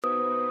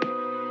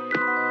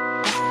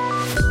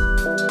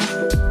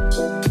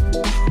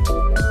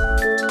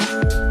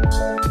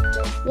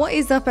What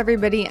is up,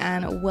 everybody,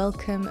 and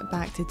welcome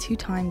back to Two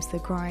Times the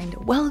Grind.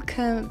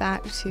 Welcome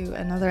back to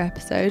another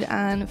episode,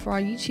 and for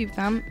our YouTube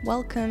fam,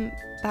 welcome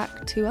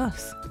back to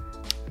us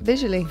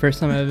visually.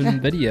 First time I've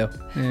in video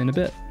in a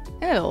bit.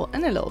 In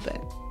a little bit.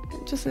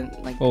 Just in,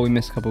 like. Well, we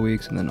missed a couple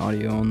weeks and then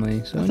audio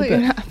only. So I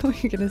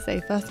thought you were gonna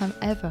say first time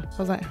ever. I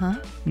was like, huh?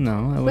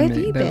 No, Where have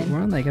you been?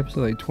 We're on like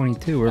episode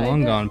 22. We're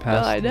long gone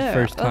past the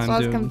first time. That's why I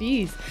was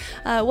confused.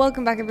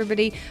 Welcome back,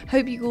 everybody.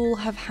 Hope you all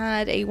have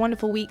had a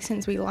wonderful week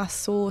since we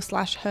last saw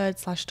 / heard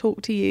 /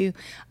 talked to you.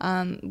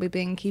 We've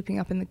been keeping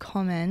up in the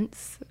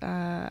comments,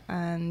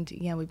 and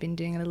yeah, we've been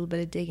doing a little bit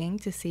of digging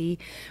to see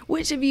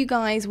which of you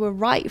guys were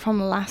right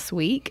from last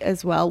week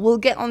as well. We'll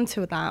get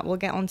onto that. We'll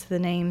get onto the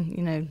name,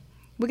 you know.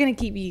 We're going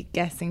to keep you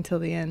guessing till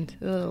the end,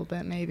 a little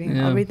bit maybe.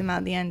 Yeah. I'll read them out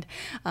at the end.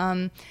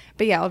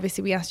 But yeah,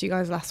 obviously we asked you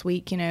guys last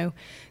week, you know,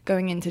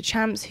 going into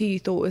champs, who you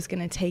thought was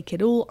going to take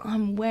it all.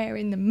 I'm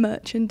wearing the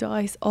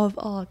merchandise of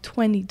our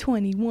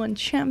 2021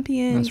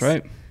 champions.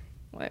 That's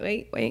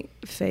right. Wait.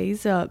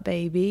 Phase up,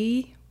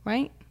 baby.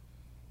 Right?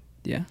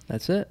 Yeah,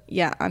 that's it.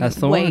 Yeah,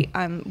 one.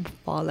 I'm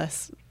far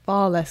less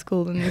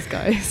cool than this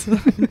guy. So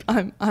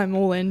I'm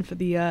all in for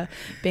the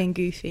being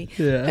goofy.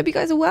 Yeah. Hope you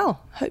guys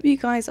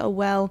are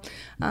well.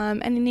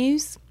 Any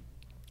news?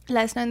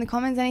 Let us know in the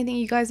comments. Anything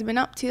you guys have been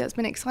up to that's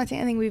been exciting?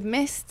 Anything we've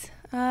missed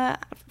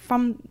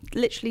from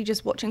literally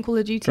just watching Call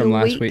of Duty from all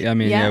last week? I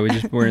mean, yeah,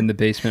 we're in the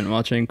basement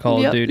watching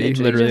Call of Duty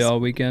literally all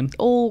weekend.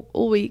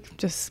 All week,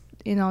 just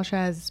in our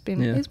chairs.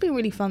 It's been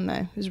really fun though.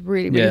 It was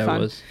really fun. Yeah, it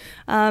was.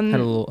 Had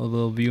a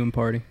little viewing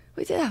party.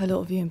 We did have a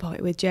little viewing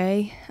party with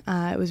Jay.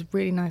 It was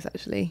really nice,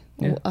 actually.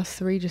 Yeah. Us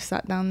three just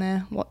sat down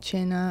there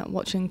watching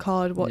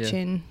COD,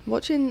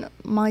 watching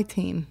my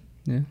team.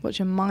 Yeah.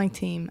 Watching my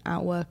team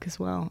at work as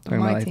well. Talking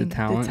my about, team, the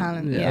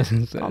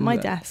talent. On my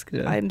desk.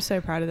 Yeah. I'm so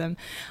proud of them.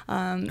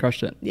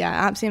 Crushed it. Yeah,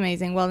 absolutely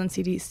amazing. Well done,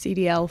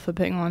 CDL, for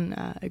putting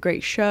on a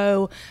great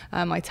show.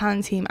 My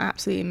talent team,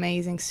 absolutely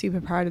amazing. Super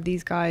proud of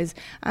these guys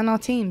and our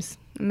teams.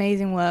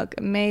 Amazing work,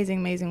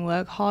 amazing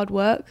work, hard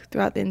work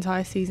throughout the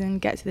entire season.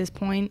 Get to this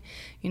point,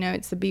 you know,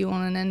 it's the be all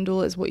and end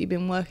all. It's what you've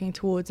been working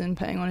towards and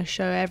putting on a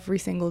show. Every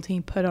single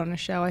team put on a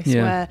show. I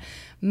swear,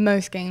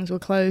 most games were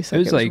close. It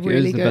was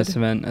really good. The best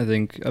event I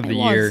think of the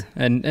year,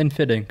 and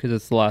fitting because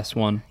it's the last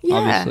one. Yeah,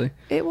 obviously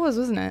it was,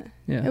 wasn't it?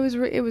 Yeah, it was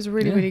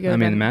really good. I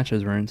mean, the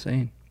matches were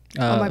insane.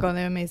 Oh my god,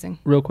 they were amazing.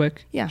 Real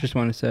quick, yeah, just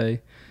want to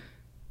say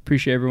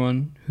appreciate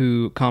everyone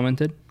who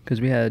commented, because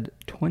we had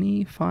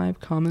 25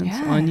 comments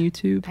on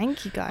YouTube.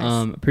 Thank you,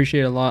 guys.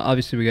 Appreciate it a lot.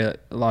 Obviously, we got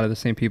a lot of the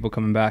same people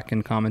coming back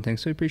and commenting,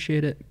 so we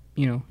appreciate it.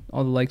 You know,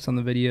 all the likes on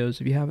the videos.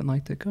 If you haven't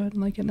liked it, go ahead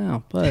and like it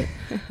now. But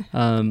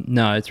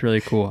no, it's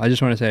really cool. I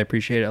just want to say I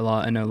appreciate it a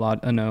lot. I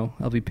know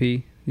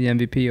LVP, the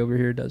MVP over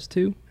here, does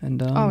too.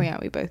 And oh yeah,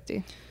 we both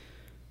do.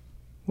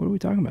 What are we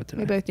talking about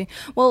today? We both do.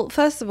 Well,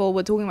 first of all,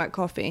 we're talking about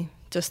coffee.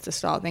 Just to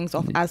start things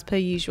off, as per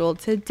usual,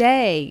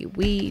 today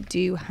we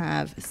do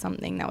have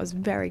something that was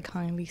very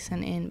kindly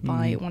sent in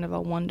by one of our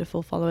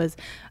wonderful followers,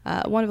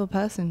 wonderful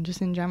person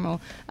just in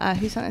general.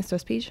 Who sent this to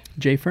us, Peach?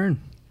 Jay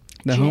Fern,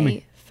 the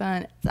homie.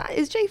 Fern.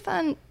 Is Jay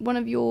Fern one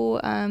of your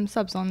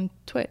subs on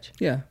Twitch?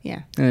 Yeah.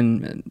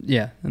 And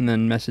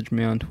then message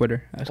me on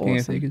Twitter asking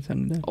if they could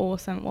send it in.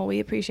 Awesome. Well,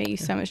 we appreciate you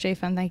so much, Jay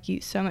Fern. Thank you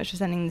so much for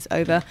sending this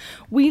over.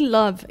 We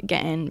love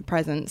getting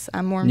presents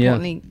and, more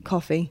importantly,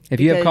 coffee. If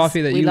you have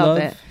coffee that you love,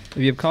 if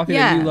you have coffee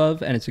that you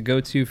love and it's a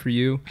go-to for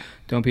you,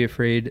 don't be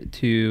afraid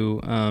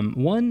to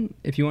one,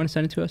 if you want to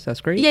send it to us,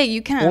 that's great. Yeah,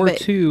 you can. Or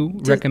two,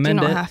 recommend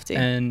do not it, have to.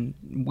 and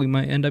we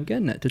might end up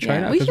getting it to try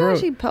it out. We should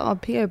actually put our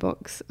PO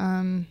box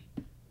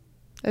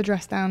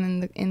address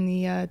down in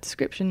the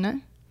description.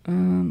 No. I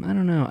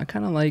don't know. I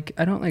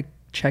don't like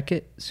check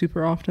it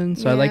super often,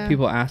 so I like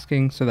people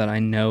asking so that I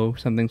know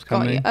something's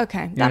coming.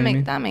 Okay,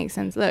 that makes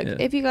sense. Look,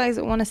 if you guys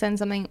want to send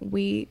something,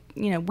 we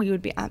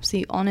would be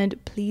absolutely honored.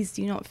 Please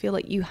do not feel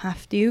like you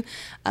have to.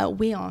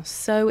 We are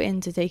so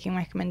into taking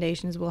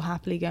recommendations. We'll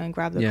happily go and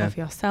grab the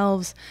coffee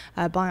ourselves,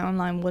 buy it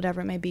online,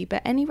 whatever it may be.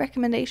 But any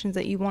recommendations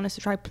that you want us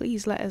to try,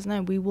 please let us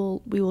know. We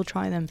will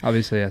try them.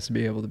 Obviously, it has to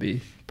be able to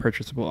be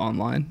purchasable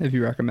online if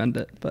you recommend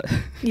it, but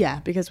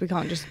yeah, because we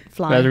can't just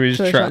fly. Rather we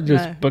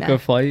just book a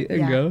flight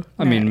and go.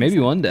 I mean,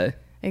 maybe one day.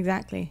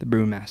 Exactly. The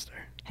Brewmaster.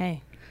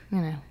 Hey, you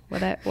know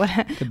what?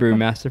 The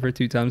Brewmaster for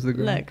 2 times the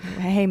grind. Look,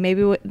 hey,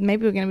 maybe we're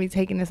going to be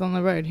taking this on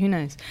the road. Who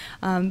knows?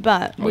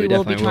 But we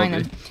will be trying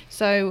them.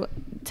 So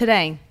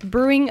today,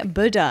 Brewing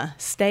Buddha,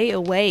 Stay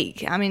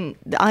Awake. I mean,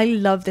 I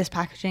love this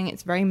packaging.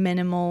 It's very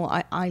minimal.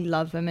 I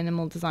love the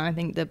minimal design. I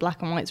think the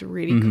black and white's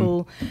really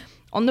cool.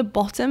 On the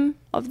bottom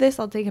of this,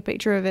 I'll take a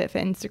picture of it for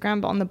Instagram,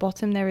 but on the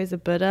bottom there is a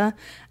Buddha,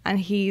 and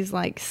he's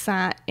like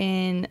sat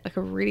in like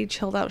a really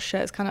chilled out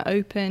shirt. It's kind of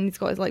open. He's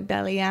got his like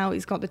belly out.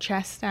 He's got the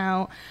chest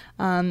out.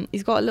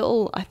 He's got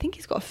I think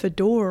he's got a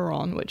fedora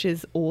on, which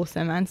is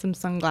awesome, and some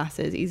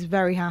sunglasses. He's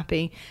very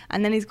happy.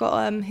 And then he's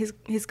got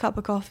his cup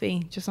of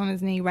coffee just on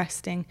his knee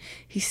resting.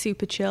 He's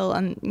super chill,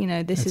 and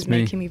this is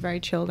making me very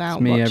chilled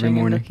out watching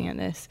and looking at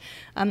this.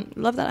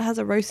 Love that it has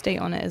a roast date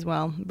on it as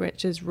well,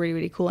 which is really,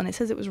 really cool. And it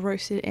says it was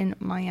roasted in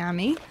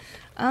Miami.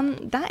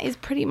 That is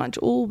pretty much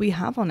all we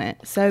have on it.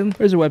 So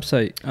there's a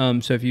website.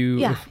 So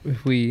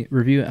if we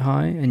review it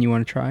high and you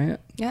want to try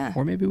it,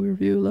 or maybe we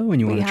review it low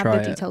and you want to try it, we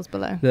have the details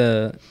below.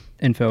 The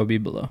info will be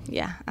below.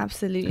 Yeah,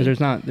 absolutely. Because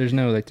there's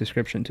no like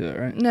description to it,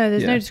 right? No,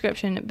 there's no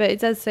description, but it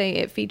does say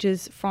it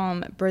features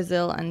from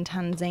Brazil and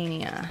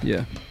Tanzania.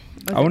 Yeah.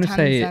 I want to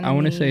say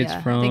it's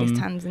from. I think it's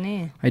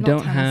Tanzania. I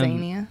don't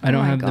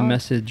have the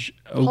message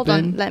open. Hold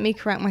on, let me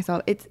correct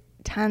myself. It's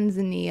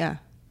Tanzania.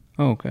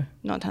 Oh, okay.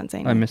 Not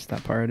Tanzania. I missed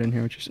that part. I didn't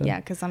hear what you said. Yeah,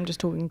 because I'm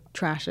just talking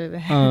trash over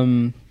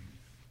here.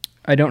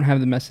 I don't have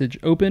the message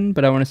open,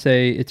 but I want to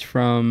say it's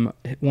from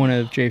one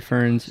of Jay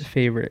Fern's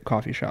favorite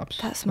coffee shops.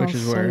 That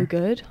smells so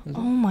good.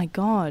 Oh my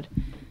god.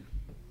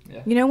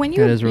 Yeah. You know when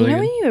you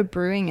were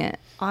brewing it,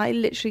 I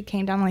literally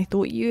came down and I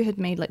thought you had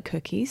made like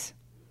cookies.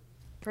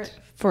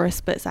 For a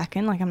split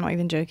second, like I'm not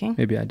even joking.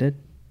 Maybe I did.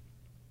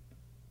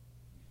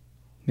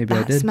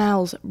 That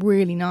smells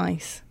really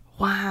nice.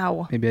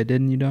 Wow. Maybe I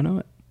did and you don't know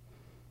it.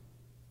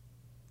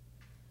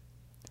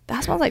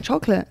 That smells like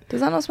chocolate.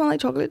 Does that not smell like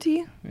chocolate to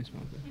you? It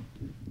smells good.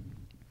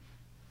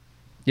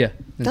 Yeah,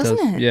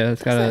 doesn't it? Yeah,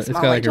 it's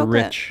got like a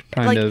rich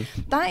kind of.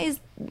 That is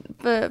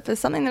for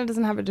something that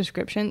doesn't have a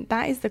description.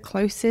 That is the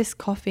closest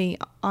coffee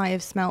I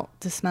have smelt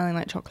to smelling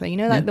like chocolate. You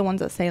know, like the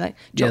ones that say like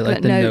chocolate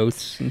like the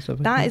notes and stuff.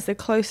 That is the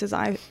closest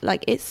I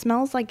like. It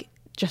smells like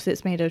just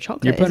it's made of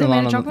chocolate. You're putting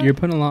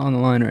a lot on the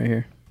line right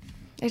here.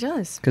 It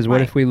does. Because what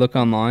if we look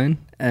online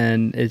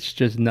and it's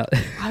just not?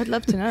 I would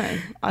love to know.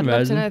 I'd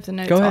love to know if the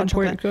notes go ahead are and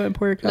chocolate. Go ahead and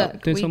pour your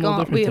cup.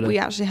 Look, we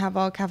actually have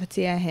our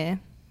cafetiere here.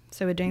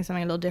 So we're doing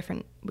something a little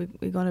different.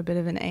 We got a bit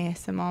of an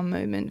ASMR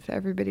moment for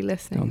everybody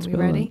listening. Are we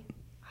ready?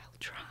 I'll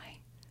try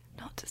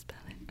not to spill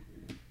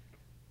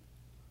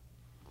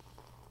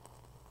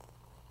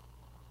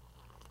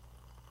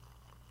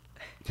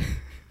it.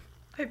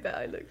 I bet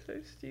I look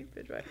so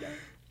stupid right now.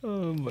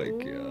 Oh my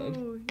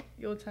god.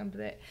 Your turn for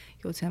the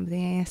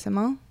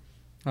ASMR.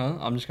 Huh?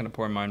 I'm just gonna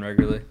pour mine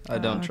regularly. I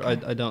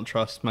don't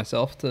trust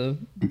myself to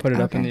put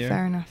it up in the air.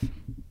 Fair enough.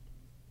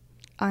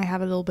 I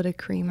have a little bit of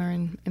creamer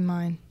in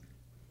mine.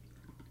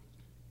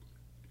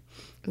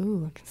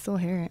 Ooh, I can still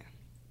hear it.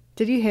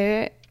 Did you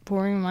hear it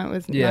pouring? Mine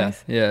was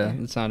nice. Yeah.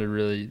 It sounded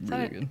really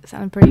good. It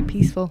sounded pretty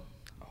peaceful.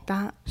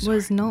 That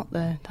was not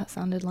there. That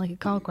sounded like a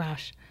car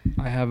crash.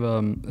 I have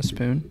a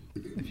spoon.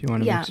 If you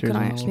want to mix yours. Yeah, could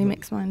I actually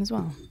mix mine as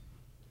well?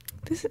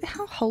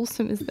 How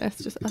wholesome is this?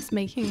 Just us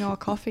making our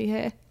coffee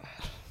here.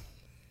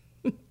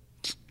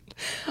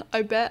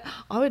 I bet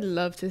I would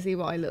love to see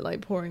what I look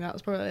like pouring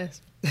out like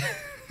this.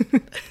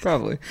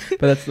 Probably,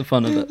 but that's the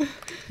fun of it.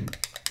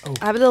 Oh.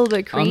 I have a little bit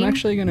of cream. I'm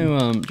actually going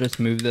to just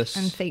move this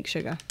and fake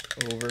sugar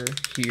over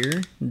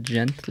here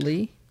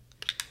gently.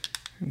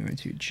 I'm going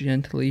to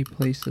gently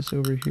place this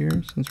over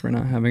here since we're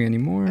not having any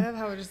more. I love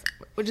how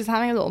we're just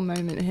having a little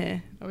moment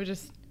here.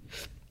 It's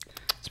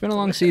been a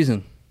long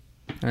season.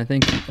 I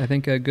think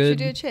a good. Should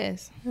we do a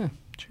cheers? Yeah,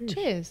 cheers.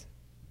 Cheers.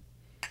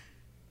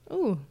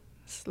 Ooh,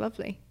 it's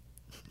lovely.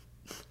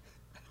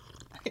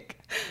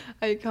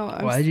 I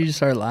can't. Why did you just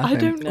start laughing? I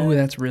don't know. Oh,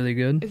 that's really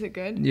good. Is it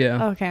good?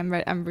 Yeah. Okay, I'm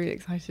really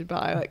excited,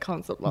 but I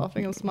can't stop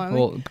laughing. I'm smiling.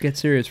 Well, get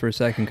serious for a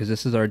second because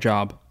this is our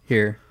job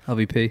here,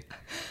 LVP.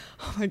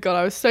 Oh my god,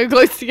 I was so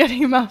close to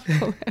getting a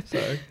mouthful.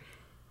 Sorry.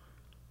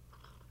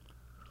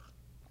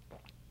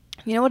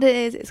 You know what it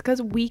is? It's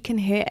because we can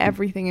hear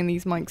everything in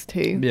these mics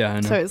too. Yeah, I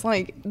know. So it's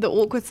like the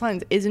awkward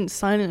silence isn't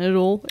silent at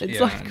all. It's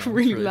like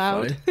really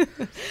loud.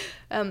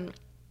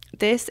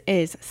 This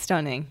is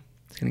stunning.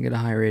 It's gonna get a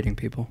high rating,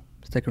 people.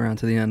 Stick around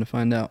to the end to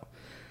find out.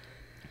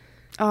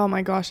 Oh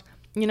my gosh.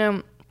 You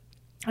know,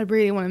 I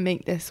really want to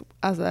make this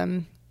as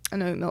an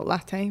oat milk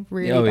latte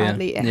really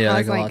badly. Yeah,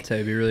 like a latte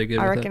would be really good.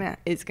 I reckon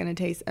it's going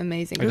to taste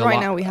amazing. Because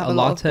right now we have a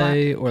lot of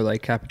latte or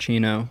like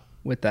cappuccino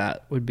with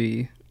that would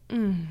be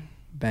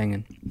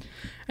banging.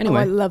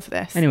 Anyway, I love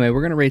this. Anyway, we're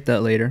going to rate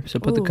that later. So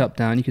put the cup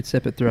down. You could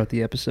sip it throughout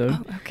the episode.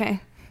 Oh,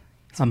 okay.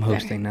 I'm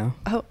hosting now.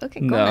 Oh,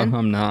 okay. Go on.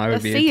 I'm not.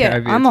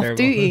 I'm off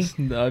duty.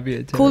 That would be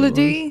a terrible Call of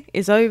Duty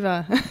is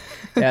over.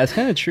 Yeah, it's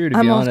kind of true to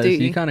be honest.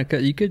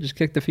 You could just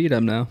kick the feet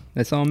up now.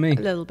 It's on me.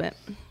 A little bit.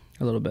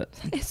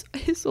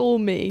 It's all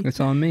me. It's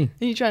on me.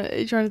 Are you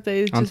trying to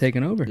say? I'm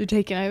taking over. You're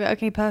taking over.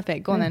 Okay,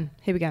 perfect. Go on then.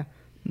 Here we go.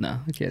 No,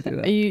 I can't do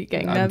that. Are you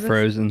getting nervous? I'm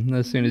frozen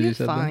as soon as you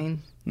said that.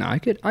 Fine. No, I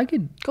could.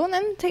 Go on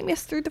then. Take me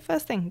through the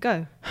first thing.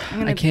 Go.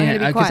 I can't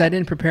because I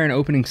didn't prepare an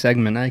opening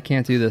segment. I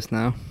can't do this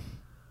now.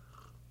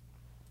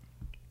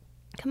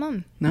 Come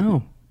on.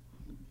 No.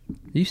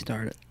 You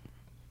start it.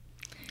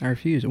 I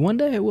refuse. One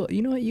day I will.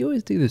 You know what? You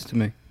always do this to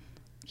me.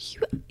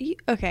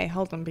 Okay,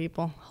 hold on,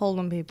 people.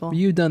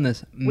 You've done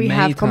this We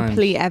have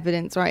complete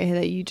evidence right here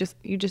that you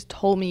just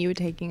told me you were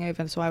taking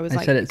over, so I was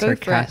like, I said it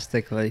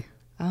sarcastically.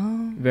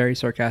 Oh. Very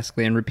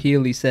sarcastically, and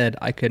repeatedly said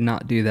I could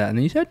not do that. And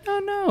then you said,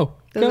 no.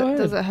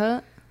 Does it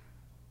hurt?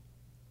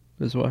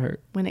 Does what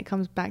hurt? When it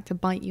comes back to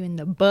bite you in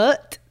the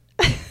butt.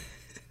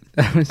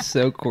 That was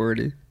so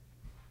corny.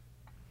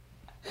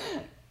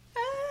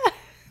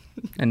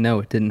 And no,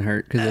 it didn't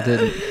hurt because it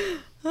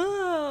didn't.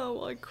 Oh,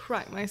 well, I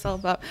cracked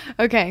myself up.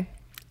 Okay.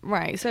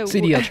 Right. So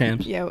CDL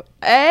champs. Yeah.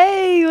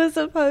 Hey, what's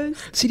supposed?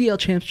 CDL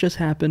champs just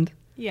happened.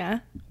 Yeah.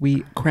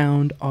 We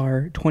crowned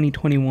our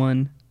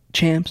 2021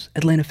 champs,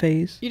 Atlanta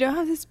FaZe. You don't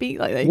have to speak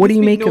like that. What do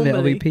you make of it,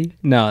 LVP?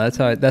 No,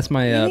 that's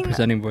my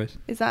presenting voice.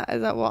 Is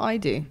that what I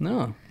do?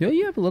 No,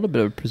 you have a little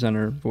bit of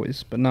presenter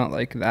voice, but not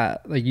like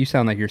that. Like you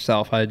sound like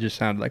yourself. I just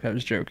sounded like I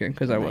was joking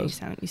because I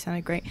was. You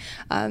sounded great.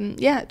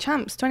 Yeah,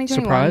 champs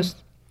 2021. Surprised?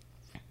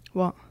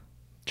 What?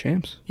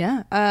 Champs?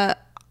 Yeah.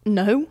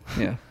 No.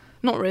 Yeah.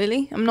 Not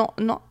really. I'm not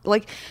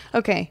like,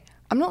 okay,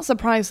 I'm not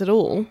surprised at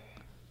all,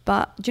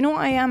 but do you know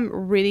what I am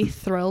really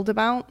thrilled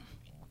about?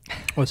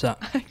 What's that?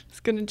 I was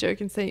going to joke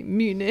and say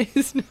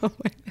Muniz. No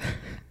way.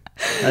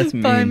 That's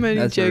mean. But I'm only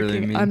That's joking.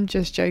 really mean. I'm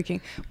just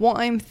joking. What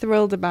I'm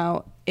thrilled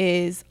about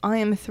is I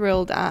am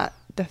thrilled at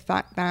the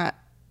fact that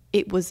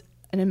it was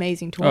an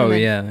amazing tournament. Oh,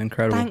 yeah.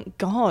 Incredible. Thank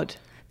God.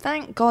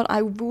 Thank God.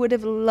 I would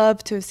have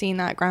loved to have seen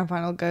that grand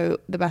final go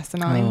the best of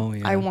 9. Oh,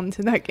 yeah. I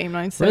wanted that game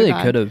 9 so really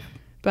bad. could have.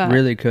 But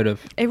really could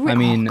have. I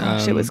mean,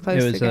 it was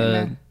close to getting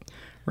there.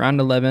 Round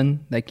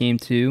 11, that game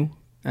 2,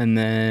 and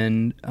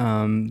then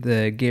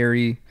the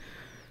Gary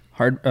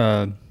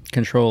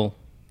Control,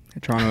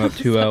 Toronto up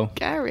 2-0.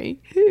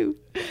 Gary? Who?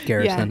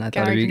 Garrison. Yeah, I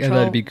thought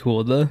it'd be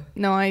cool.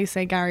 No, I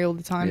say Gary all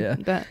the time. Yeah.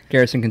 But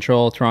Garrison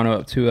Control, Toronto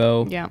up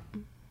 2-0. yeah.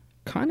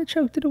 Kind of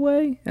choked it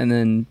away, and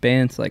then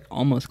Bance like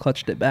almost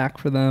clutched it back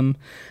for them.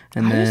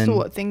 And I then just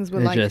thought things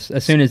were like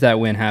as soon as that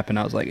win happened,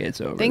 I was like,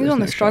 it's over. Things on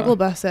the struggle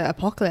bus at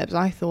Apocalypse.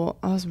 I thought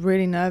I was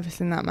really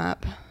nervous in that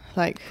map.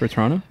 Like for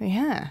Toronto.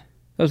 Yeah.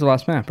 That was the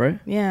last map, right?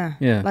 Yeah.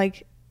 Yeah.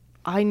 Like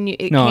I knew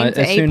it came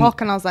to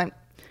APOC, and I was like,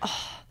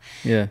 oh,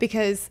 yeah,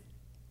 because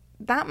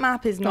that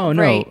map is not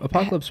great. No,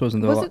 Apocalypse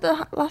wasn't the Was it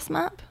the last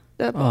map?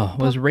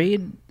 Was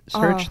Raid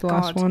Search the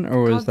last one,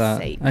 or was that?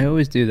 Sake. I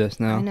always do this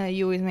now. I know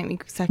you always make me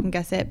second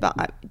guess it, but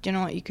do you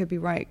know what? You could be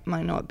right.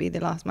 Might not be the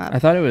last map. I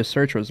thought it was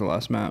Search was the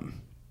last map,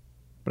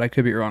 but I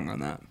could be wrong on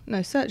that.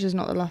 No, Search is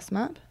not the last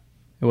map.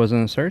 It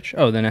wasn't a Search?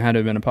 Oh, then it had to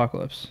have been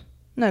Apocalypse.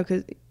 No,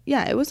 because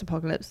it was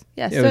Apocalypse.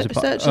 Yeah, Search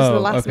is the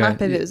last map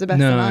if it was the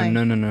best of 9.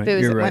 No.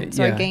 You're right.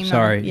 Game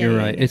sorry, 9. you're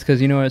right. It's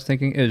because you know what I was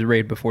thinking? It was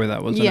Raid before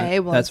that, wasn't it? Yeah,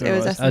 it was. That's what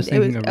it was. I was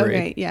thinking of Raid.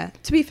 Okay, yeah.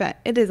 To be fair,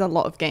 it is a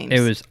lot of games. It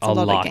was a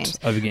lot of games.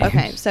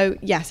 Okay, so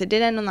yes, it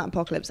did end on that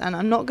Apocalypse, and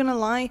I'm not gonna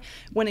lie.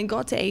 When it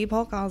got to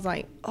APOC, I was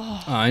like,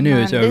 I knew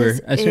it was over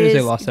as soon as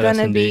they lost that SMD. It's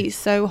gonna be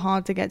so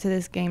hard to get to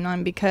this game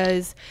 9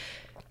 because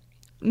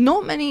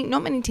not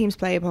many teams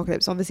play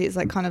Apocalypse. Obviously, it's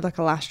like kind of like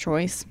a last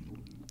choice,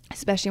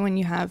 especially when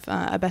you have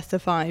a best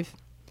of 5.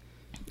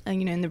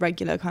 And in the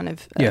regular kind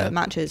of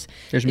matches,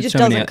 there's it just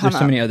so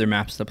doesn't many other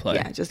maps to play.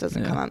 Yeah, it just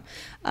doesn't come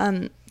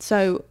up.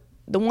 So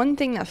the one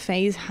thing that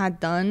FaZe had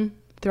done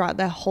throughout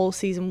their whole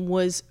season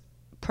was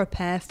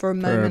prepare for a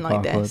moment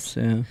like this.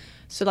 Yeah.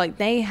 So like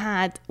they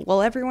had,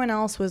 while everyone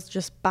else was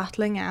just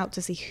battling out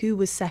to see who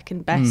was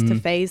second best to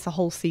FaZe the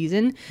whole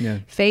season. Yeah.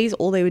 FaZe,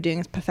 all they were doing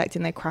is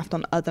perfecting their craft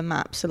on other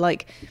maps. So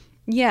like,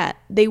 yeah,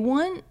 they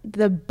weren't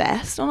the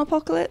best on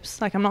Apocalypse.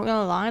 Like, I'm not going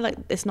to lie. Like,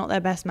 it's not their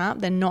best map.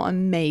 They're not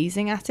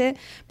amazing at it.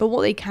 But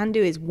what they can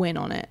do is win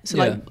on it. So,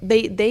 like,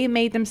 they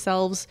made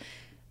themselves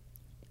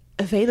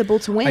available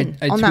to win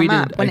on that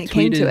map when it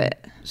came to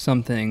it.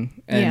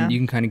 Something, and you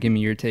can kind of give me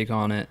your take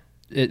on it.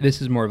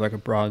 This is more of like a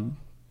broad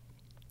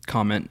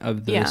comment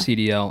of the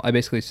CDL. I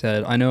basically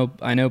said, I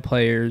know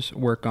players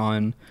work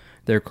on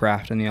their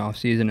craft in the off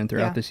season and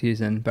throughout the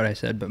season. But I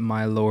said, but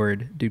my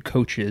lord, do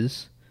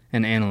coaches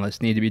and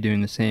analysts need to be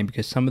doing the same,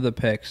 because some of the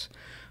picks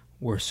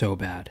were so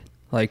bad.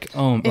 Like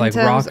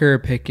Rocker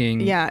picking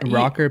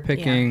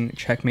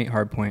checkmate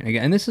hardpoint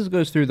again, and this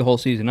goes through the whole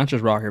season, not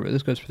just Rocker, but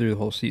this goes through the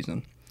whole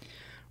season.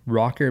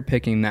 Rocker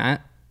picking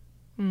that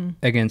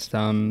against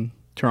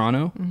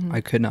Toronto,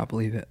 I could not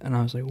believe it, and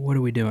I was like, "What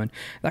are we doing?"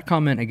 That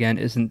comment again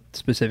isn't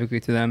specifically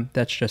to them.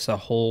 That's just a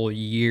whole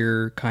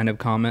year kind of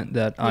comment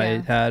that I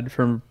had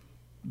from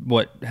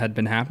what had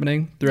been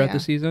happening throughout the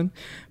season,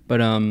 but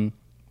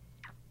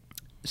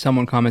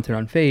someone commented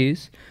on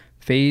FaZe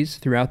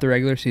throughout the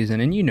regular season,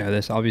 and you know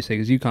this obviously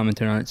because you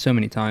commented on it so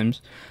many times.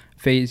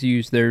 FaZe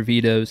used their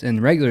vetoes in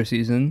the regular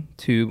season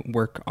to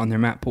work on their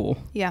map pool.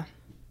 Yeah,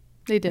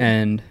 they did.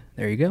 And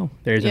there you go.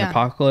 There's an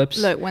Apocalypse.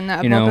 Look, when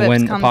that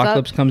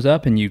Apocalypse comes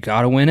up and you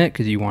got to win it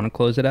because you want to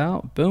close it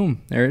out,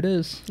 boom, there it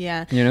is.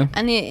 Yeah.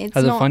 And it's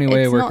has a funny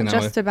way of working that way.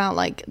 It's not just about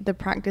like the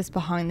practice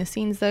behind the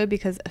scenes though,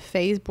 because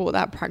FaZe brought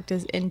that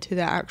practice into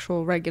their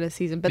actual regular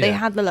season, but they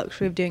had the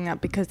luxury of doing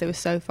that because they were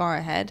so far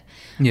ahead.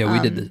 Yeah,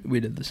 we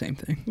did the same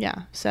thing.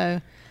 Yeah.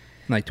 So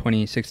like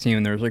 2016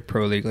 when there was like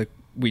Pro League, like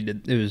you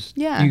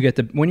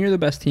get when you're the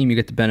best team, you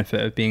get the benefit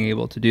of being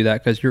able to do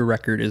that because your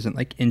record isn't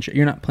like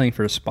you're not playing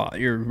for a spot,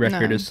 your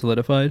record is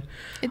solidified.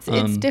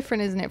 It's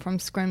different, isn't it, from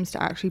scrims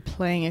to actually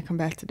playing a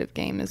competitive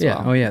game as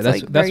well. Oh yeah,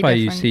 that's why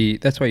you see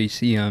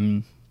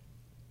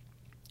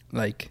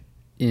like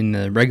in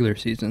the regular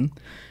season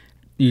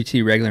you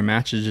see regular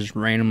matches just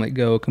randomly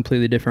go a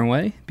completely different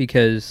way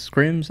because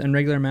scrims and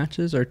regular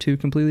matches are two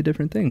completely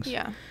different things.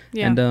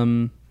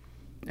 And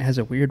it has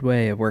a weird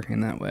way of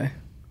working that way.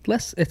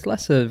 It's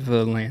less of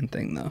a LAN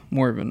thing though,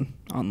 more of an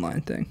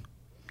online thing.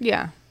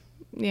 Yeah,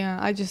 Yeah,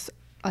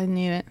 I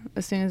knew it.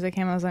 As soon as they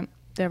came, I was like,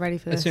 they're ready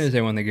for this. As soon as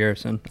they won the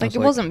Garrison. Like, it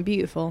wasn't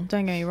beautiful.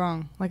 Don't get me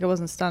wrong. Like, it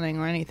wasn't stunning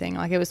or anything.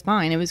 Like, it was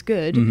fine. It was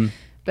good.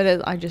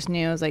 But I just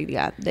knew. I was like,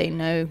 yeah, they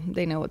know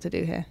what to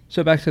do here.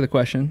 So back to the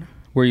question.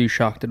 Were you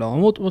shocked at all?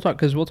 And we'll talk,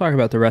 because we'll talk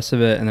about the rest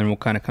of it, and then we'll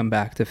kind of come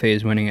back to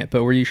FaZe winning it.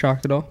 But were you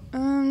shocked at all?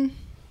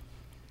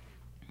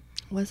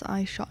 Was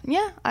I shocked?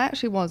 Yeah, I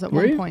actually was at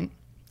one point.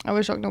 I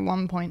was shocked at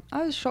one point.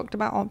 I was shocked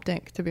about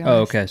Optic, to be honest.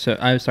 Oh, okay. So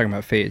I was talking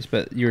about FaZe,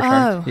 but you were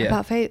shocked. Oh,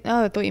 about FaZe.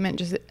 Oh, I thought you meant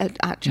just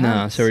at chance.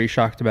 No, so were you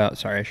shocked about...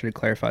 Sorry, I should have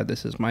clarified.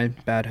 This is my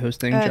bad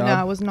hosting job. No,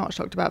 I was not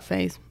shocked about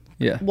FaZe.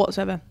 Yeah.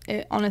 Whatsoever.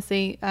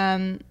 Honestly,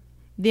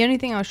 the only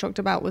thing I was shocked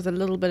about was a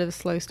little bit of a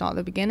slow start at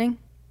the beginning.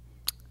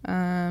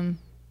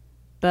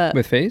 But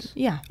with FaZe?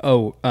 Yeah.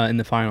 Oh, in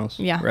the finals.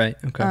 Yeah. Right.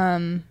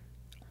 Okay.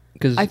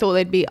 Because I thought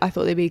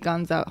they'd be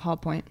guns out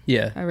hardpoint.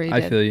 Yeah.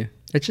 I feel you.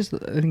 It's just,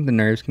 I think the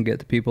nerves can get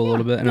to people a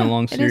little bit in a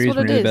long series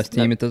when you're the best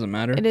team. It doesn't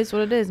matter. It is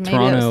what it is. Maybe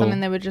it was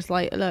something they were just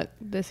like, look,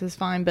 this is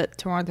fine, but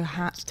Toronto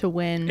had to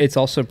win. It's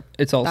also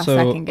a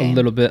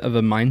little bit of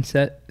a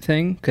mindset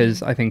thing,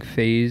 because I think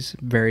FaZe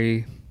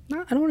I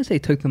don't want to say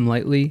took them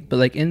lightly, but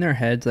like in their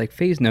heads, like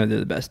FaZe know they're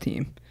the best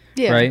team.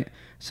 Yeah. Right?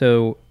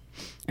 So,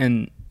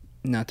 and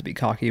not to be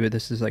cocky, but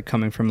this is like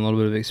coming from a little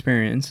bit of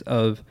experience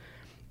of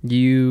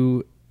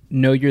you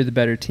know you're the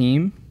better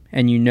team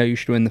and you know you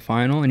should win the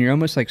final, and you're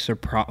almost like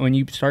surprised when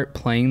you start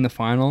playing the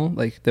final,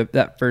 like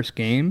that first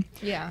game.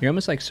 Yeah. You're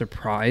almost like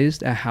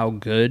surprised at how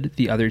good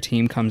the other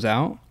team comes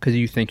out because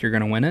you think you're going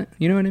to win it.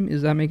 You know what I mean?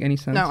 Does that make any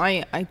sense? No,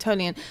 I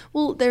totally...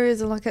 Well, there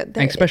is like a...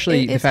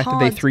 especially the fact that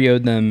they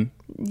 3-0'd them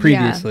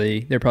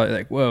previously, they're probably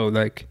like, whoa,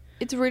 like...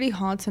 It's really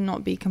hard to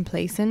not be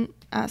complacent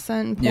at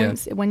certain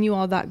points when you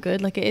are that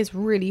good. Like, it is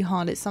really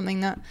hard. It's something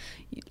that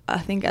I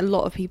think a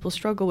lot of people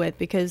struggle with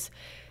because,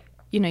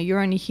 you know,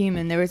 you're only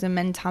human. There is a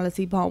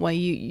mentality part where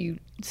you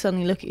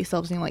suddenly look at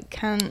yourselves and you're like,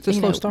 it's a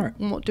slow start.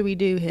 What do we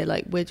do here?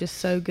 Like, we're just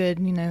so good.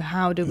 You know,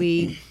 how do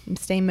we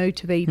stay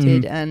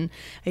motivated and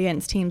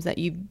against teams that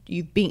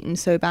you've beaten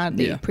so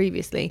badly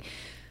previously?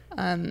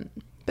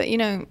 But, you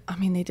know, I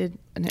mean, they did...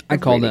 I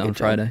called it on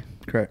Friday.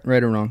 Correct.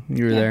 Right or wrong.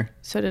 You were there.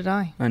 So did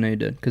I. I know you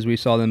did. Because we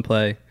saw them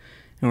play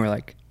and we're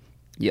like,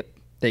 yep,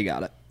 they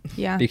got it.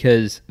 Yeah.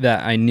 Because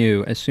that I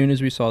knew as soon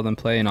as we saw them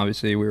play, and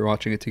obviously we were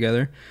watching it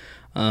together,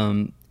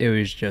 it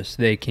was just,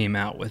 they came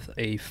out with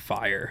a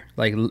fire.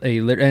 Like,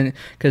 and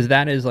because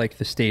that is like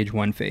the stage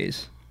 1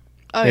 phase.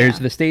 Oh, there's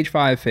the stage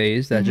 5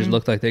 phase that just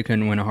looked like they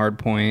couldn't win a hard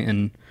point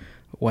and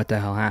what the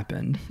hell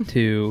happened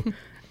to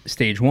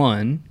stage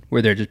 1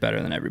 where they're just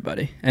better than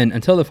everybody. And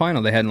until the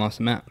final, they hadn't lost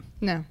a map.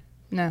 No.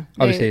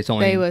 Obviously, it's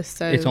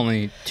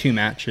only 2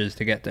 matches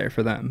to get there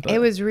for them. But. It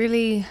was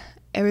really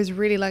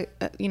like,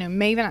 you know,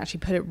 Maven actually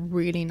put it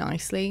really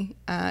nicely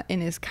in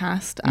his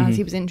cast as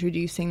he was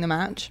introducing the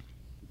match.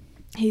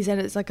 He said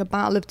it's like a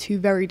battle of 2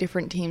 very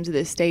different teams at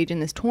this stage in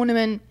this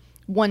tournament.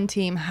 One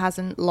team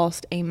hasn't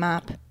lost a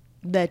map.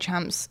 Their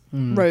champs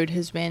road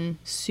has been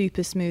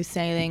super smooth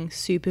sailing,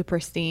 super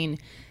pristine.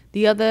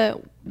 The other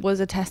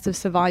was a test of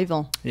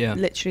survival. Yeah.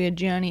 Literally a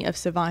journey of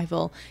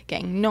survival,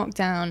 getting knocked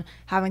down,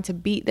 having to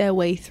beat their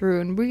way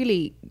through, and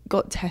really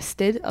got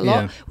tested a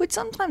lot, which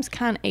sometimes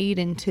can aid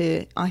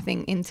into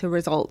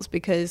results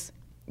because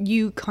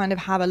you kind of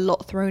have a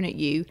lot thrown at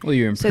you. Well,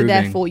 you're improving. So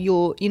therefore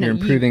you're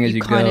improving as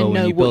you kind of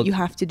know what you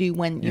have to do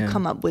when you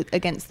come up with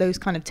against those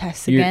kind of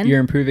tests again. You're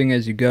improving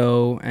as you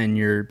go, and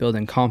you're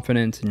building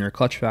confidence and your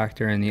clutch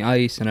factor and the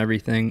ice and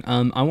everything.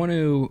 I want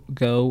to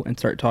go and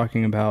start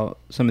talking about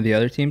some of the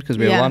other teams because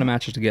we have a lot of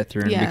matches to get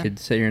through and we could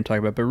sit here and talk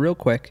about. But real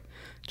quick,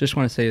 just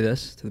want to say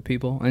this to the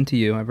people and to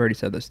you. I've already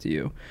said this to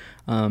you.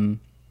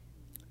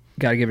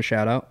 Got to give a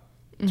shout out,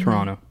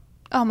 Toronto.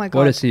 Oh my God.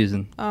 What a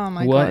season. Oh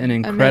my God. What an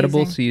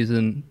incredible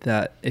season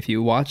that if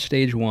you watch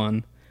stage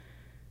 1,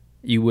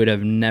 you would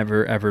have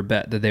never, ever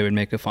bet that they would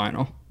make a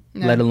final,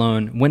 let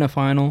alone win a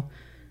final,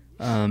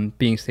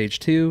 being stage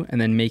 2,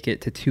 and then make it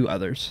to 2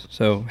 others.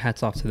 So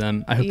hats off to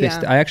them. I hope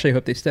I actually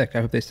hope they stick.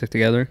 I hope they stick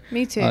together.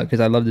 Me too.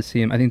 Because I'd love to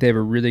see them. I think they have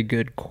a really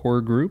good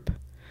core group,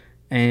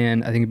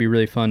 and I think it'd be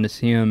really fun to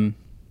see them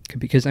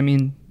because, I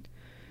mean,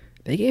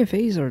 they gave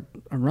FaZe a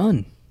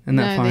run in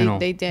that final.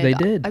 They did. They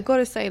did. I've got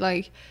to say,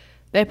 like,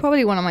 they're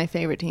probably one of my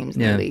favorite teams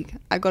in the league.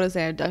 I got to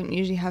say, I don't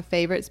usually have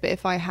favorites, but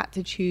if I had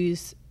to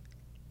choose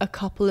a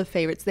couple of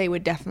favorites, they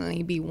would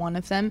definitely be one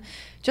of them.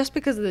 Just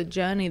because of the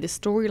journey, the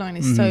storyline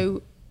is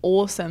so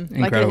awesome.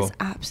 Incredible. Like, it's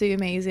absolutely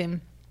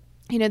amazing.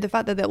 You know, the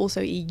fact that they're also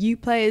EU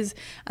players,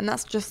 and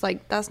that's just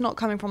like, that's not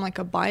coming from like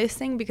a bias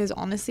thing, because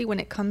honestly, when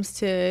it comes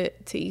to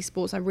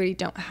esports, I really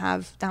don't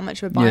have that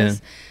much of a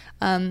bias.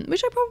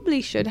 Which I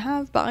probably should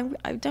have, but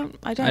I don't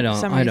for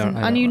some reason.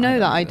 And you know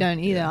that I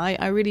don't either.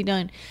 I really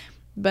don't.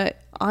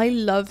 But I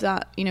love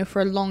that, you know,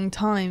 for a long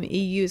time,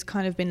 EU has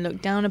kind of been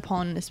looked down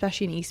upon,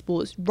 especially in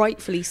esports,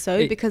 rightfully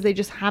so, because they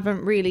just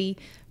haven't really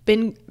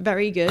been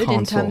very good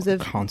in terms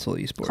of console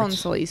esports.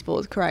 Console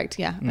esports, correct?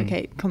 Yeah.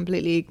 Okay.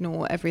 Completely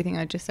ignore everything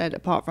I just said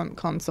apart from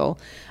console.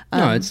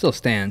 No, it still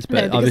stands,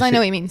 but no, because I know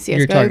what you mean.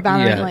 CS:GO,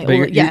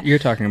 Valorant, you're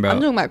talking about.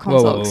 I'm talking about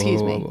console.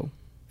 Excuse me.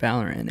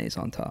 Valorant is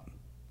on top.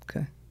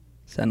 Okay.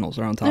 Sentinels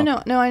are on top.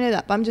 No, I know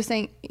that, but I'm just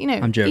saying, you know,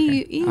 I'm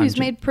joking. EU's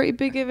made pretty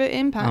big of an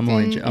impact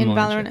in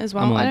Valorant as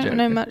well. I don't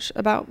know much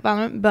about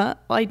Valorant,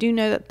 but I do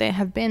know that they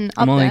have been up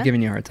there. I'm only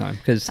giving you a hard time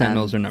because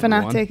Sentinels are number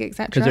one. Fnatic,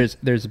 etc. Because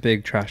there's a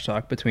big trash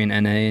talk between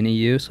NA and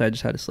EU, so I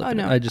just had to slip it.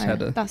 No, I just had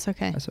to. That's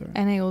okay. That's all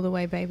right. NA all the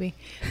way, baby.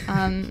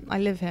 I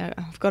live here.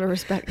 I've got to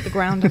respect the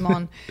ground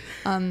I'm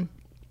on.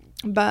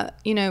 But,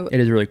 you know, it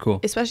is really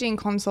cool, especially in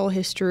console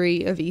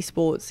history of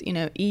esports. You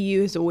know,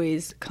 EU has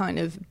always kind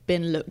of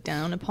been looked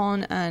down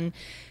upon, and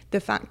the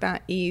fact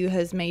that EU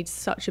has made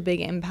such a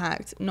big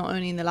impact, not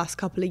only in the last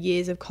couple of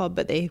years of COD,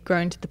 but they've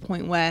grown to the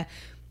point where,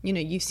 you know,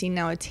 you've seen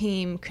now a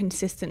team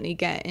consistently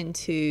get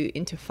into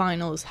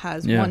finals,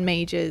 has won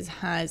majors,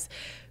 has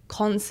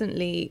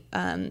constantly,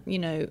 you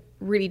know,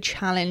 really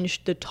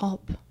challenged the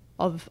top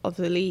of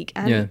the league,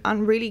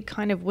 and really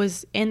kind of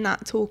was in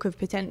that talk of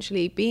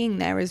potentially being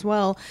there as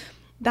well.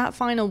 That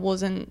final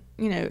wasn't,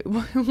 you know,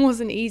 it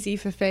wasn't easy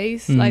for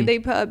FaZe. Like, they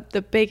put up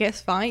the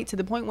biggest fight to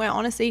the point where,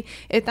 honestly,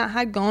 if that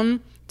had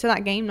gone to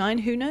that game 9,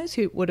 who knows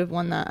who would have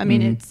won that? I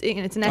mean, it's an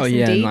S&D. Oh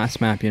yeah, and last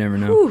map you never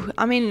know. Whew,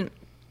 I mean,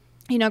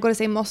 you know, I've got to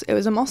say it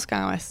was a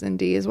Moscow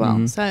S&D as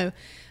well. So,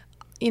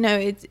 you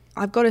know,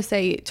 I've got to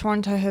say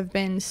Toronto have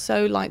been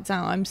so lights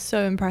out. I'm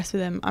so impressed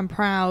with them. I'm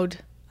proud.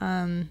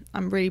 I'm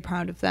really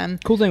proud of them.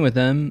 Cool thing with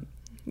them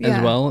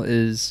as well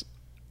is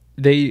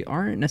they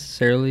aren't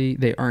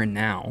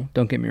now.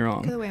 Don't get me wrong.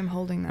 Look at the way I'm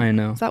holding that. I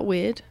know. Is that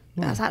weird?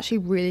 Yeah. That's actually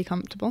really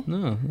comfortable.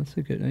 No, that's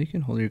a good. You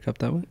can hold your cup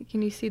that way.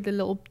 Can you see the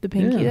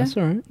pinky there? That's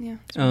all right. Yeah,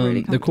 it's really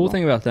comfortable. The cool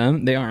thing about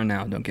them, they are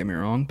now. Don't get me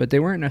wrong, but they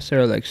weren't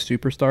necessarily like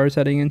superstars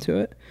heading into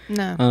it.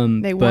 No,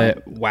 they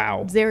But weren't.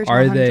 wow, 0 to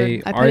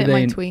 100. I put it in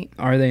my tweet.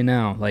 Are they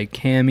now? Like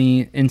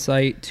Cammy,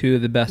 Insight, two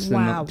of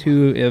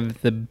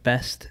the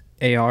best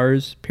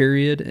ARs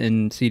period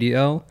in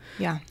CDL.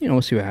 Yeah, you know,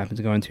 we'll see what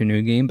happens going into a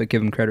new game, but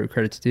give them credit where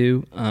credit's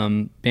due.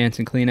 Bance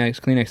and Kleenex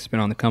has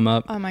been on the come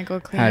up. Oh my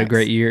god, Kleenex had a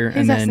great year.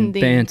 His and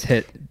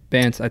then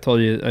Bance, I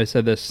told you, I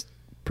said this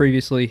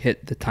previously,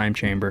 hit the time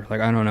chamber. Like,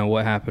 I don't know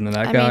what happened to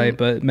that guy,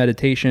 but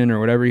meditation or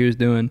whatever he was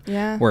doing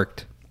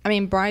worked. I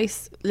mean,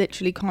 Bryce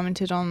literally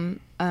commented on,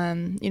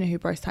 you know who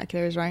Bryce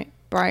Tackler is, right?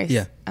 Bryce.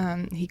 Yeah.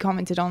 He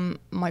commented on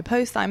my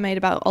post that I made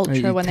about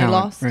Ultra when they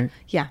lost. Right?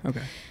 Yeah.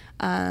 Okay.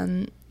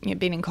 You know,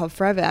 been in COD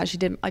forever.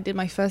 Actually, I did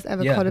my first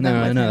ever COD event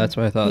with him. That's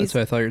what I thought. That's what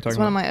I thought you were talking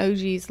about.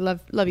 He's one of my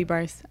OGs. Love you,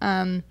 Bryce.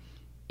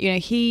 You know,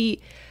 he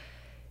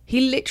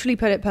literally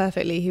put it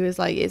perfectly. He was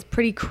like, it's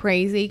pretty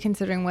crazy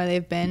considering where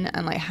they've been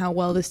and like how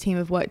well this team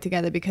have worked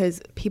together,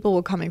 because people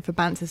were coming for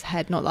Bance's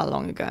head not that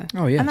long ago.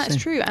 Oh yeah, and that's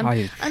true.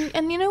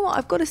 And you know what?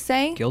 I've got to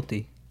say,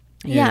 guilty.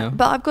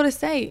 But I've got to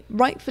say,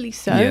 rightfully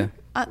so. Yeah.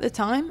 At the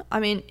time, I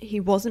mean,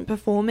 he wasn't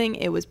performing.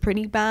 It was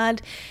pretty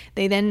bad.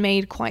 They then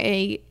made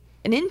quite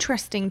an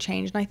interesting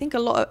change, and I think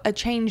a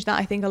change that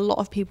I think a lot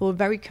of people are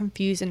very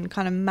confused and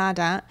kind of mad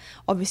at,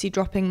 obviously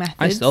dropping methods.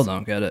 I still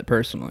don't get it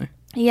personally.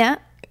 Yeah,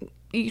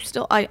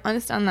 I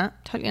understand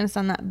that, totally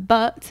understand that,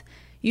 but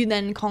you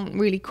then can't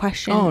really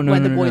question where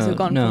the boys have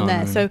gone from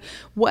there. So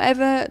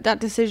whatever that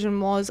decision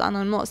was, and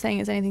I'm not saying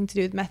it's anything to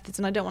do with methods,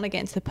 and I don't want to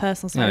get into the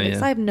personal side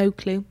because I have no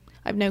clue.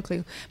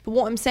 But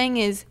what I'm saying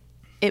is,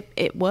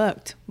 it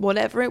worked.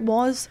 Whatever it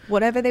was,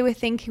 whatever they were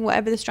thinking,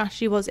 whatever the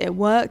strategy was, it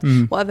worked.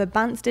 Whatever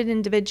Bance did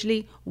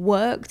individually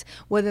worked.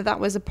 Whether that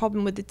was a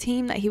problem with the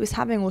team that he was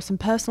having or some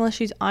personal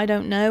issues, I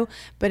don't know,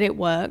 but it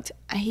worked.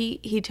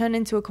 He turned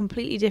into a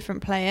completely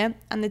different player,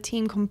 and the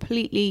team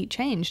completely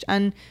changed,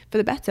 and for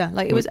the better.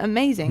 Like, it was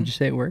amazing. Did you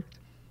say it worked?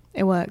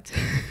 It worked.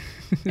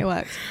 It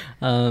worked.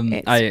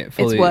 I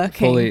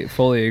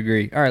fully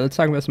agree. All right, let's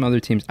talk about some other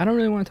teams. I don't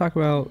really want to talk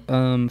about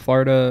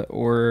Florida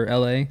or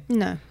LA.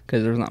 No,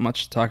 because there's not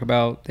much to talk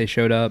about. They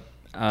showed up,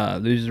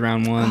 loses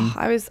round one.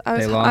 I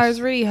was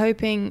really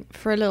hoping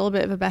for a little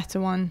bit of a better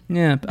one.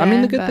 Yeah, I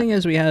mean, the good thing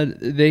is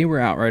they were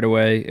out right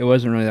away. It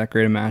wasn't really that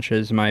great of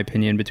matches, in my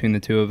opinion, between the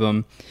two of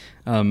them.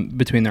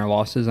 Between their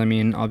losses, I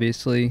mean,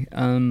 obviously.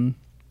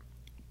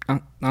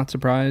 Not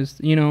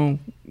surprised. You know,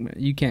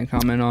 you can't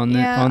comment on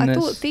this. I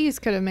thought these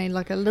could have made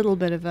like a little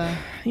bit of a,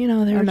 you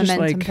know, they were just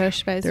like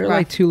push, they're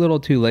like too little,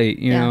 too late.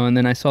 You know, and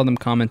then I saw them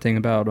commenting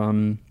about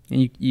and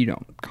you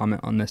don't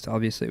comment on this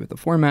obviously with the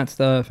format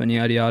stuff and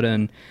yada yada.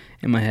 And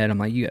in my head, I'm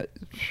like, you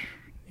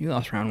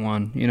lost round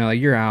one. You know, like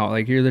you're out.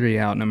 Like you're literally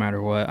out no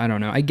matter what. I don't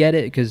know. I get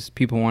it because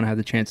people want to have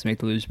the chance to make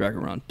the loser bracket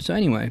run. So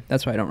anyway,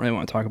 that's why I don't really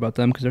want to talk about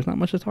them, because there's not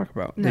much to talk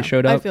about. No, they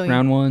showed up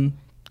round one,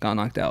 got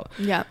knocked out.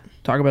 Yeah.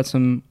 Talk about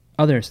some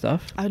other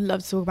stuff. I would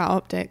love to talk about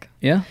Optic.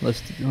 Yeah,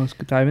 let's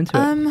dive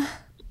into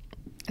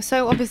it.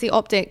 So obviously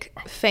Optic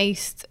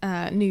faced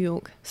New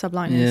York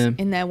Subliners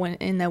in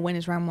their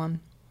winners round one.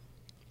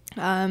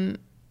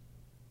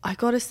 I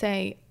gotta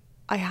say,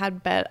 I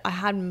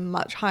had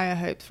much higher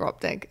hopes for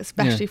Optic,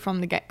 especially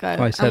from the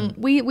get-go.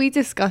 We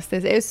discussed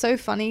this. It was so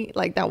funny,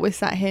 like, that we're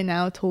sat here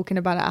now talking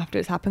about it after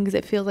it's happened, because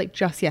it feels like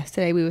just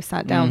yesterday we were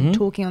sat down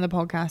talking on the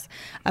podcast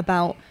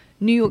about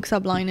New York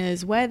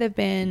Subliners, where they've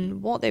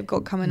been, what they've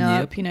got coming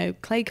up, you know,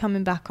 Clay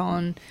coming back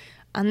on,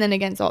 and then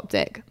against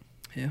Optic.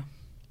 Yeah.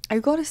 I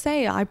gotta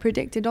say, I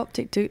predicted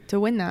Optic to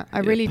win that. I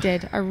really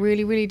did. I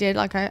really did.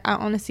 Like, I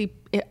honestly,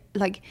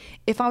 like,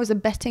 if I was a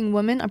betting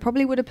woman, I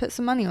probably would have put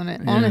some money on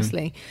it,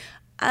 honestly.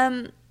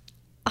 I'd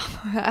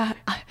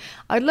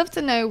love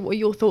to know what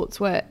your thoughts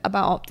were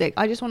about Optic.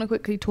 I just want to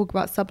quickly talk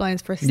about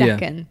Sublines for a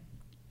second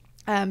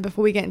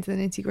before we get into the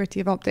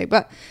nitty-gritty of Optic.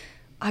 But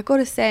I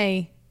gotta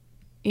say,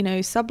 you know,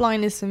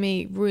 Subliners for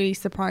me really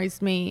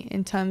surprised me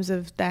in terms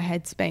of their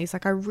headspace.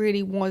 Like, I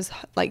really was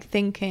like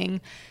thinking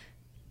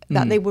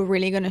that they were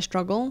really going to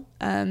struggle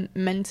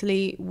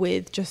mentally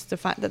with just the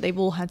fact that they've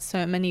all had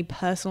so many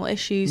personal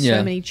issues,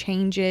 so many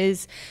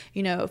changes.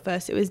 You know, at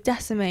first it was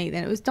Decimate,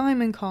 then it was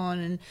Diamond Con,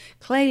 and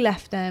Clay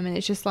left them, and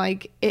it's just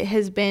like, it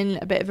has been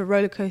a bit of a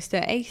roller coaster.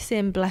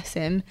 Asim, bless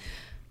him,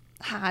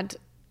 had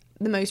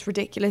the most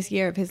ridiculous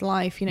year of his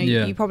life. You know,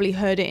 you probably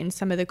heard it in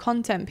some of the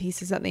content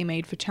pieces that they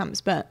made for Champs,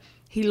 but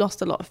he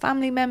lost a lot of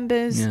family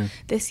members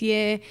this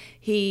year.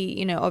 He,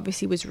 you know,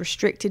 obviously was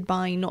restricted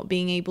by not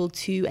being able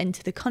to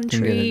enter the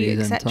country,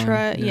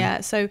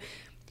 etc. So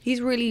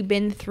he's really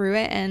been through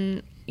it.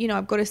 And, you know,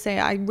 I've got to say,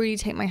 I really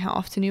take my hat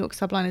off to New York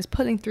Subliners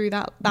pulling through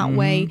that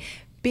way,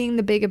 being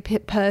the bigger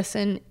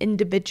person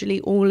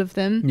individually, all of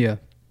them. Yeah.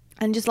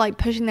 And just like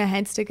pushing their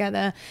heads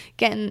together,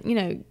 getting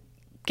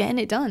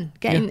it done,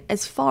 getting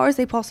as far as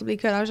they possibly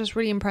could. I was just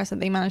really impressed that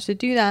they managed to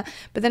do that.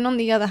 But then on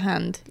the other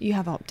hand, you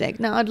have Optic.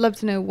 Now, I'd love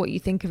to know what you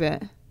think of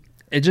it.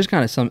 It just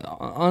kind of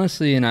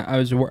honestly, and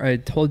I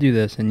told you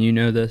this, and you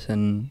know this,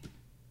 and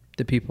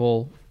the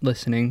people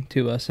listening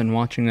to us and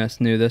watching us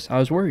knew this. I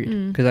was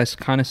worried because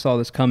I kind of saw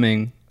this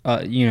coming.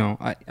 You know,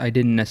 I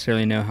didn't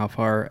necessarily know how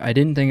far. I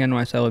didn't think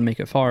NYSL would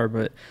make it far,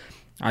 but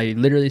I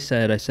literally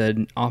said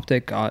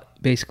Optic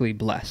got basically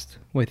blessed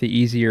with the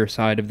easier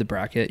side of the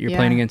bracket. You're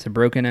playing against a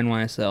broken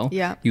NYSL.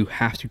 Yeah. You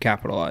have to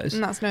capitalize.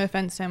 And that's no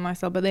offense to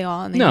NYSL, but they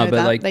are. And they know but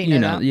that. Like, you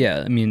know,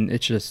 I mean,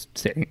 it's just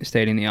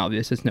stating the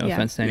obvious. It's no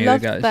offense to any other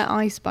guys. Love their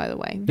ice, by the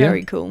way.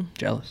 Very cool.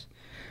 Jealous.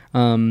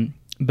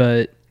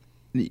 But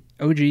the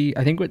OG,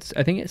 I think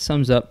it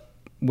sums up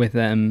with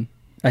them.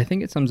 I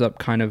think it sums up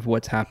kind of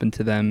what's happened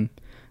to them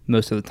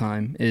most of the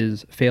time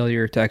is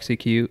failure to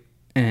execute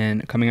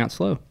and coming out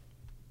slow.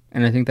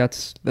 And I think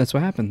that's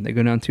what happened. They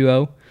go down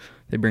 2-0,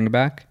 they bring it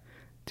back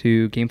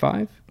to game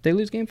 5, they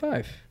lose game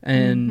 5.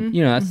 And,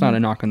 you know, that's not a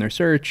knock on their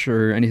search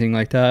or anything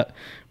like that.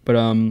 But,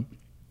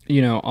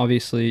 you know,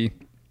 obviously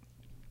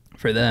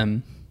for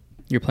them,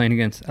 you're playing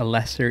against a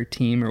lesser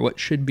team or what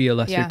should be a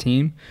lesser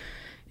team.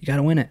 You got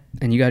to win it.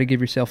 And you got to give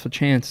yourself a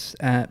chance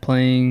at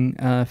playing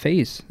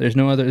FaZe. There's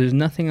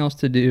nothing else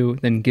to do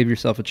than give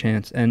yourself a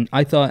chance. And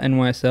I thought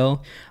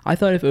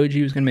if OG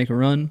was going to make a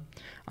run,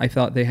 I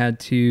thought they had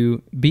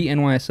to beat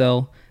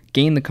NYSL,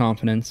 gain the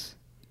confidence.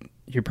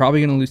 You're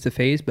probably going to lose to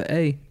FaZe, but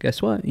hey,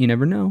 guess what? You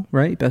never know,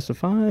 right? Best of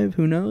 5,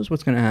 who knows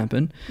what's going to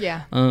happen?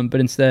 Yeah. But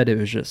instead, it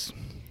was just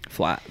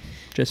flat.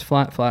 Just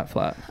flat.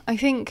 I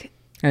think...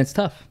 And it's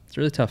tough. It's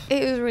really tough.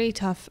 It was really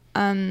tough.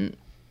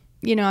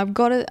 You know, I've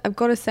got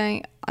to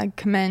say, I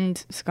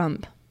commend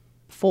Scump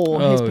for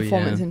his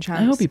performance in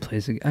Champs. I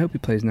hope he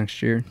plays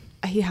next year.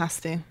 He has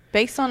to.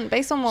 Based on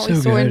what we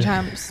saw in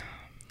Champs,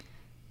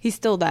 he's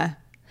still there.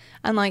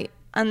 And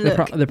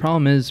look, the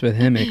problem is with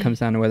him, it comes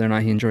down to whether or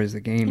not he enjoys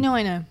the game. No,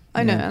 I know,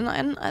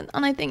 and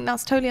I think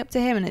that's totally up to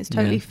him, and it's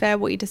totally fair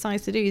what he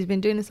decides to do. He's been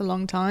doing this a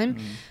long time,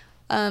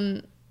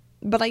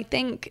 but I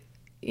think,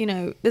 you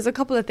know, there's a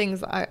couple of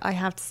things I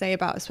have to say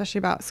especially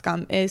about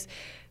Scump is,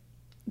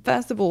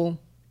 first of all,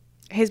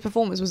 his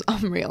performance was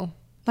unreal.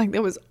 Like,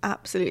 it was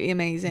absolutely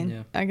amazing.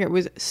 Yeah. Like, it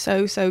was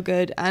so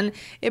good, and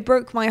it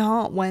broke my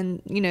heart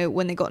when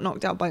they got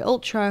knocked out by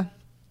Ultra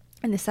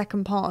in the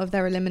second part of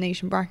their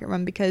elimination bracket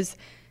run, because,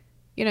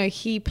 you know,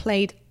 he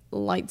played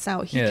lights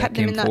out. He kept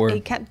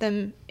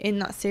them in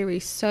that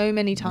series so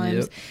many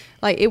times.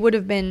 Like, it would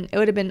have been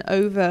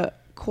over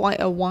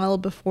quite a while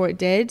before it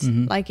did.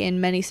 Like,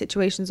 in many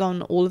situations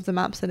on all of the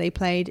maps that they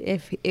played,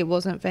 if it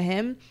wasn't for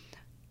him,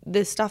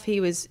 the stuff he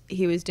was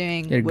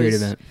doing was great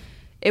event.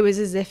 It was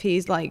as if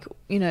he's, like,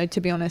 you know, to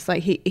be honest,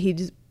 like, he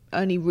just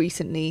only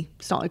recently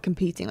started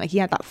competing. Like, he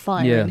had that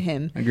fire in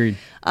him. Agreed.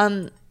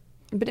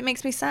 But it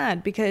makes me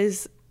sad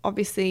because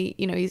obviously,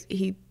 you know,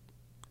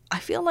 I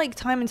feel like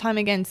time and time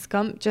again,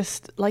 Scump,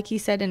 just like he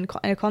said in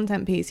a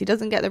content piece, he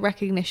doesn't get the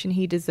recognition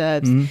he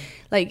deserves.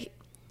 Like,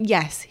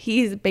 yes,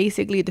 he's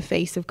basically the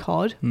face of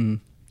COD.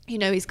 You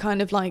know, he's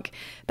kind of like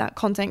that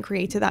content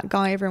creator, that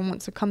guy everyone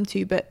wants to come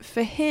to. But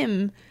for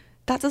him,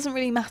 that doesn't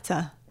really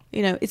matter.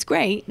 You know, it's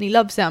great and he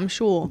loves it, I'm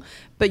sure.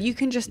 But you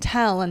can just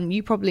tell, and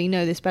you probably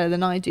know this better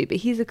than I do, but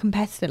he's a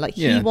competitor. Like,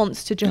 he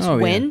wants to just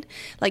win.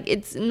 Like,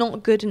 it's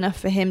not good enough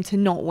for him to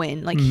not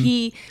win. Like,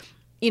 he,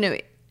 you know,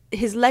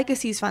 his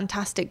legacy is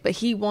fantastic, but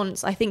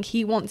I think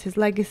he wants his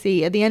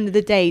legacy at the end of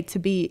the day to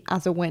be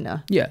as a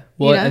winner. Yeah.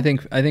 Well, you know?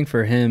 I think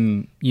for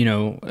him, you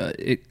know,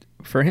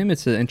 for him,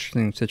 it's an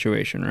interesting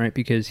situation, right?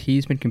 Because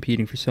he's been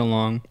competing for so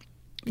long,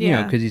 you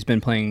know, because he's been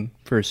playing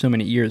for so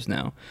many years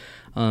now.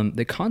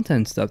 The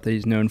content stuff that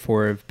he's known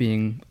for of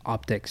being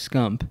Optic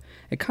Scump,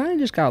 it kind of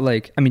just got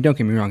like, I mean, don't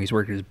get me wrong, he's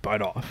worked his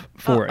butt off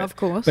for it. Of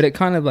course. But it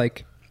kind of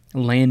like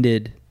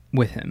landed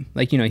with him.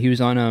 Like, you know, he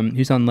was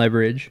on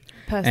Leverage.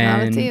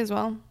 Personality as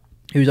well.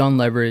 He was on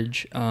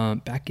Leverage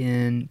back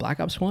in Black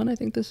Ops 1, I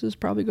think this is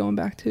probably going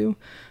back to.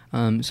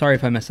 Sorry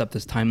if I messed up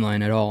this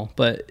timeline at all.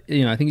 But,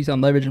 you know, I think he's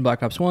on Leverage in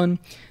Black Ops 1.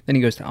 Then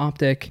he goes to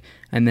Optic.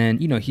 And then,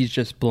 you know, he's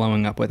just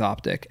blowing up with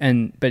Optic.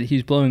 But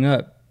he's blowing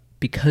up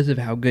because of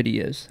how good he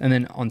is. And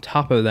then on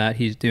top of that,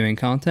 he's doing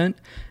content.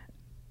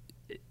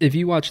 If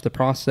you watch The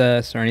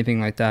Process or anything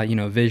like that, you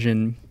know,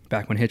 Vision,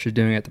 back when Hitch was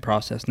doing it, The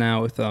Process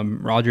now with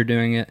Roger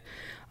doing it,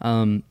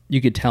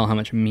 you could tell how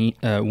much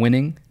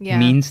winning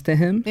means to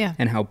him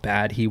and how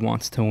bad he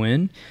wants to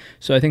win.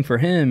 So I think for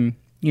him,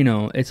 you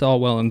know, it's all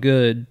well and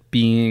good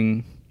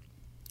being,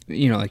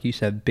 you know, like you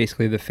said,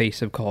 basically the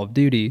face of Call of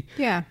Duty.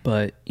 Yeah.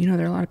 But, you know,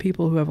 there are a lot of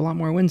people who have a lot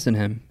more wins than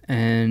him.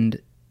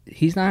 And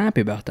he's not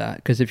happy about that.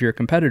 Because if you're a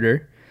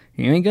competitor,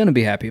 you ain't going to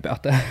be happy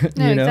about that.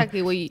 No, you know?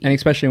 exactly. Well, and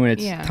especially when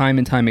it's time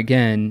and time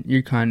again,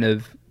 you're kind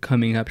of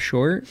coming up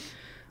short.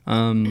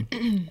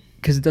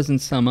 Because it doesn't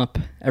sum up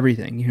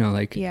everything, you know,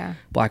 like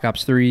Black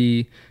Ops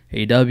 3,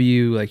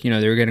 AW, like, you know,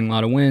 they were getting a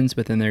lot of wins,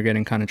 but then they're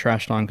getting kind of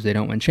trashed on because they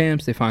don't win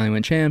champs. They finally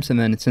win champs. And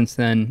then since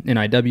then in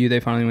IW, they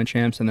finally win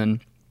champs. And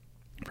then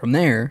from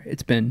there,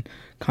 it's been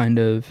kind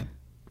of,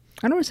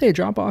 I don't want to say a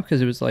drop off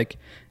because it was like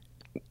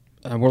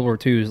World War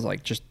II is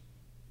like just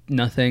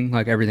nothing,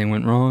 like everything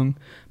went wrong.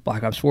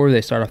 Black Ops 4,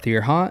 they start off the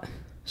year hot,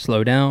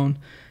 slow down.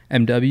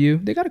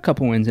 MW, they got a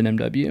couple wins in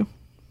MW.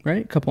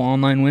 Right? A couple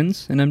online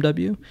wins in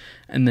MW.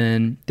 And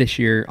then this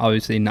year,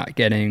 obviously not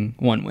getting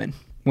one win.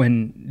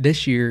 When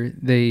this year,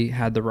 they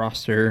had the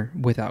roster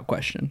without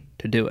question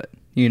to do it,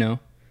 you know?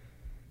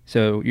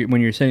 So when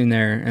you're sitting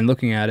there and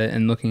looking at it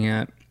and looking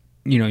at,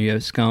 you know, you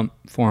have Scump,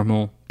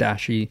 Formal,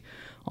 Dashy,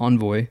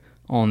 Envoy,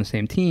 all on the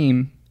same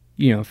team,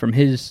 you know, from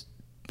his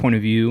point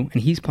of view,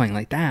 and he's playing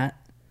like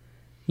that,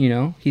 you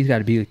know, he's got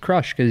to be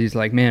crushed because he's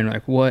like, man,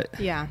 like what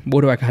do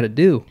I got to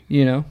do,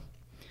 you know?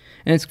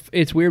 And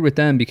it's weird with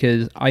them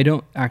because I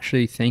don't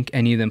actually think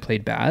any of them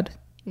played bad.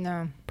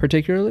 No.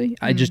 Particularly.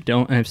 I just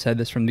don't, and I've said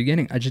this from the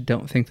beginning, I just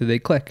don't think that they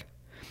click.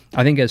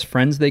 I think as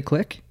friends they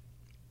click.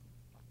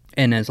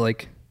 And as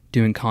like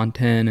doing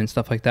content and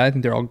stuff like that, I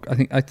think they're all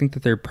I think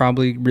that they're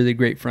probably really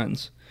great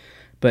friends.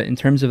 But in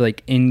terms of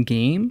like in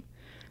game,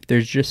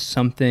 there's just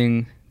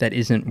something that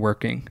isn't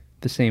working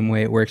the same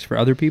way it works for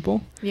other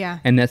people. Yeah.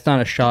 And that's not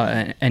a shot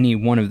at any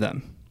one of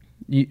them.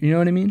 You know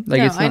what I mean? Like,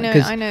 no, it's not,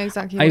 I know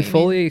exactly what I you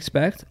fully mean.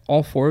 expect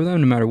all four of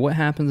them, no matter what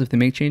happens, if they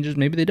make changes,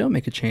 maybe they don't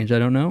make a change, I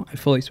don't know. I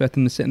fully expect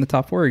them to sit in the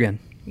top 4 again.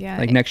 Yeah.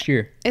 Like next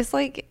year. It's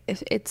like,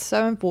 it's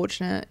so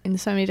unfortunate in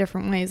so many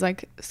different ways.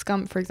 Like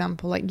Scump, for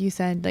example, like you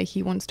said, like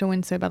he wants to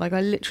win so bad. Like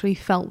I literally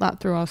felt that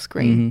through our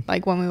screen,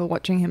 like when we were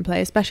watching him play,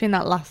 especially in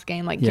that last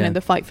game, like, you know,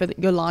 the fight for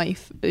your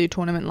life, your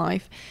tournament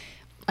life.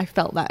 I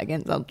felt that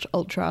against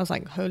Ultra. I was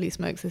like, holy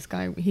smokes, this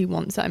guy, he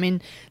wants it. I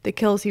mean, the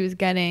kills he was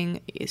getting,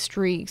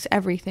 streaks,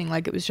 everything,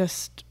 like it was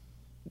just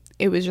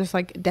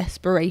like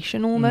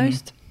desperation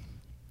almost.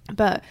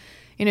 But,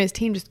 you know, his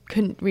team just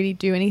couldn't really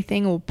do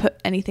anything or put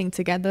anything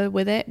together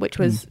with it, which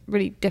was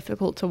really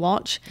difficult to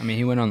watch. I mean,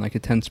 he went on like a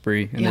 10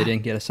 spree and they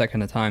didn't get a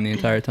second of time the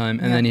entire time.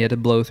 And then he had to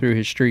blow through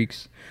his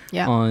streaks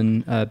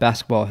on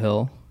Basketball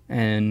Hill.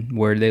 And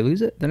where did they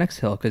lose it? The next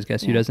hill, because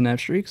guess who doesn't have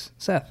streaks?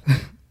 Seth.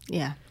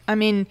 Yeah. I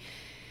mean,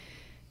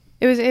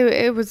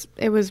 it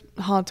was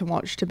hard to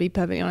watch, to be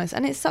perfectly honest,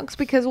 and it sucks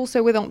because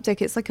also with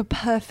Optic it's like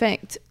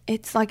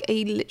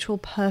a literal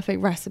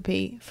perfect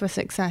recipe for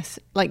success.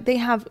 Like they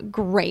have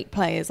great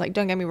players, like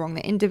don't get me wrong,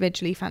 they're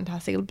individually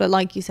fantastic, but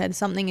like you said,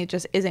 something it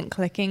just isn't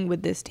clicking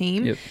with this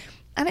team.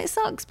 And it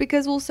sucks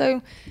because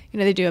also, you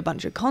know, they do a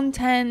bunch of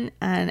content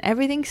and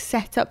everything's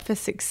set up for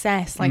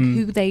success, like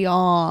who they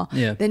are,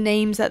 the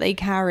names that they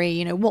carry,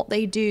 you know, what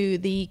they do,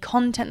 the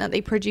content that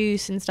they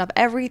produce and stuff.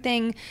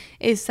 Everything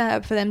is set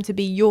up for them to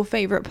be your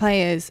favorite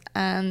players,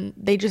 and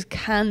they just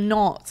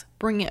cannot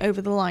bring it over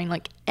the line,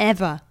 like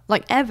ever.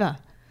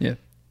 Yeah.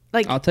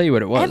 Like I'll tell you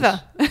what it was.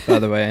 Ever. By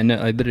the way, I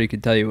literally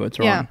could tell you what's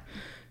wrong.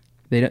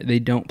 They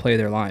don't play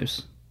their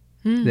lives.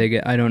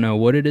 I don't know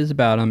what it is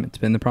about them. It's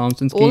been the problem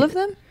since all of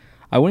them.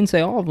 I wouldn't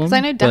say all of them. Because I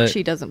know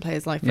Dashi doesn't play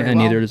his life very well. And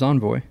neither does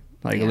Envoy.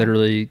 Like,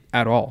 literally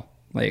at all.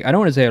 Like, I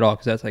don't want to say at all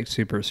because that's, like,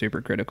 super,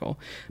 super critical.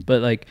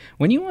 But, like,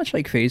 when you watch,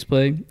 like, FaZe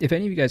play, if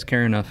any of you guys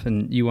care enough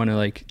and you want to,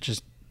 like,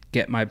 just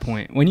get my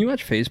point. When you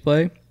watch FaZe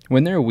play,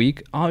 when they're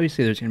weak,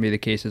 obviously there's going to be the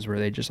cases where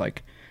they just,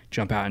 like,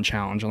 jump out and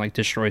challenge and, like,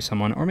 destroy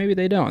someone. Or maybe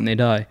they don't and they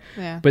die.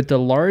 Yeah. But the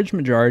large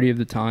majority of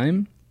the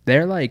time,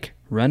 they're, like,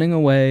 running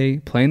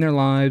away, playing their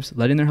lives,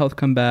 letting their health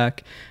come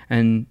back,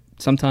 and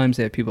sometimes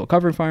they have people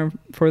cover fire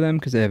for them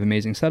because they have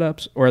amazing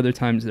setups, or other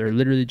times they're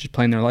literally just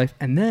playing their life.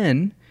 And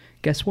then,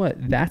 guess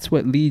what? That's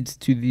what leads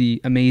to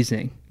the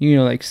amazing. You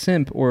know, like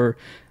Simp, or,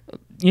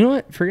 you know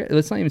what?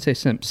 Let's not even say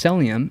Simp.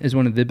 Cellium is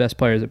one of the best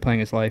players at playing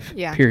his life,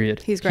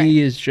 period. He's great.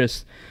 He is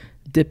just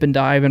dipping,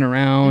 diving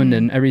around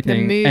and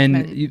everything. The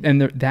movement.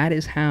 And that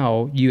is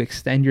how you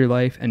extend your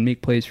life and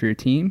make plays for your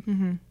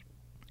team.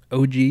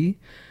 OG,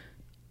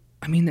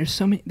 I mean, there's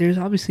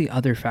obviously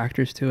other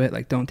factors to it.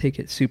 Like, don't take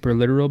it super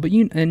literal, but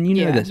you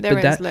know this.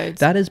 But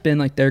that has been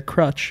like their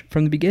crutch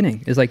from the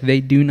beginning. Is like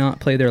they do not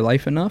play their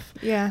life enough.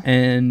 Yeah.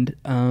 And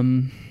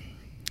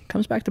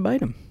comes back to bite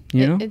them.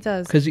 You know, it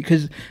does.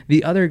 Because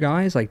the other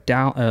guys like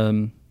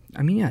Dallas,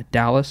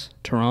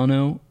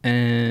 Toronto,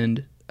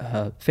 and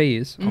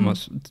FaZe.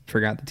 Almost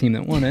forgot the team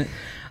that won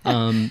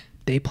it.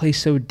 They play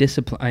so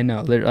disciplined. I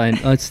know.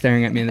 It's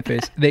staring at me in the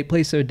face. They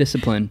play so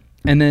disciplined.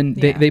 And then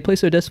they play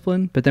so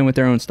disciplined, but then with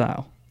their own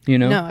style, you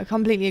know? No, I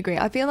completely agree.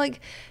 I feel like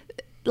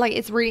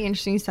it's really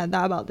interesting you said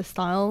that about the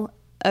style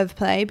of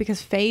play,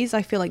 because FaZe,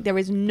 I feel like there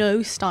is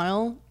no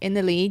style in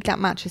the league that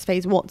matches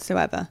FaZe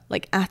whatsoever,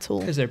 like at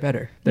all. Because they're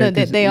better.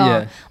 They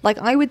are. Like,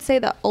 I would say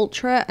that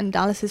Ultra and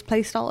Dallas's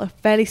play style are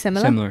fairly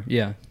similar. Similar,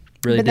 yeah.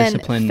 Really but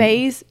disciplined. Then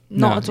FaZe,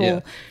 not at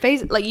all.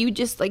 FaZe, like,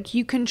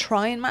 you can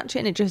try and match it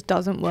and it just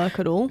doesn't work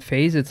at all.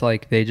 FaZe, it's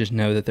like they just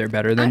know that they're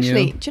better than you.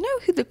 Actually, do you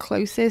know who the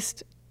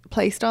closest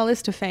playstyle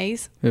is to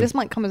FaZe? This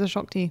might come as a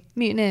shock to you.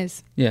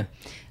 Mutineers. Yeah.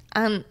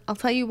 And I'll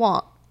tell you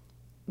what,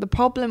 the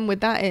problem with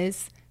that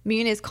is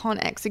Mutineers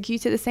can't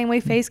execute it the same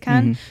way FaZe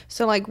can.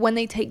 So like when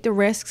they take the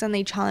risks and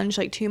they challenge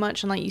like too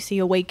much, and like you see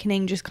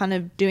Awakening just kind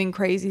of doing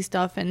crazy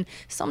stuff and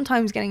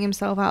sometimes getting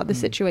himself out of the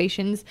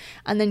situations,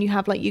 and then you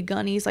have like your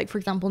gunnies, like for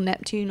example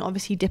Neptune,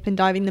 obviously dip and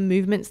diving, the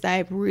movements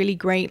there really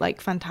great,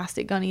 like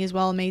fantastic gunny as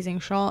well, amazing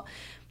shot,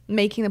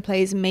 making the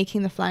plays,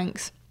 making the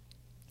flanks,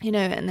 you know,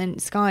 and then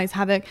Skies,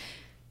 Havoc.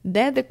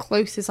 They're the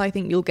closest I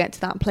think you'll get to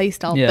that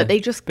playstyle, but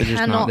they just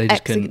cannot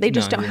execute. They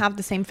just don't have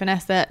the same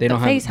finesse that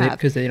FaZe have,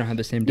 because they don't have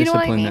the same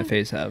discipline that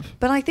FaZe have.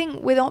 But I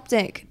think with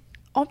Optic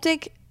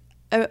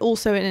are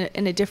also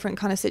in a different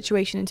kind of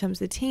situation in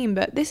terms of the team.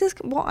 But this is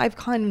what I've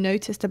kind of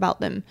noticed about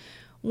them: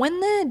 when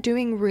they're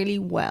doing really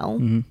well,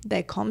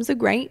 their comms are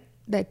great,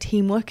 their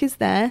teamwork is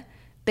there.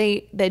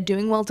 They're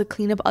doing well to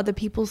clean up other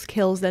people's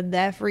kills. They're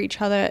there for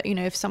each other. You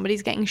know, if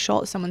somebody's getting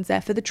shot, someone's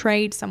there for the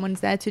trade.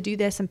 Someone's there to do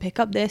this and pick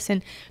up this.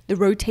 And the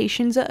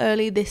rotations are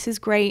early. This is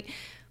great.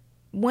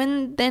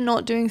 When they're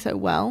not doing so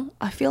well,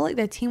 I feel like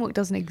their teamwork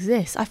doesn't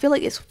exist. I feel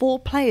like it's 4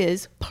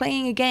 players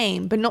playing a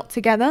game, but not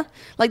together.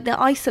 Like they're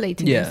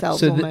isolating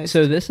themselves almost.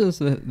 So this is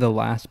the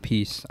last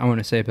piece I want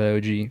to say about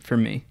OG for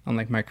me on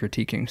like my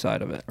critiquing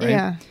side of it, right?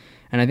 Yeah.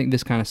 And I think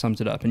this kind of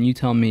sums it up. And you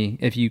tell me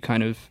if you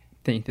kind of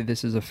think that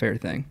this is a fair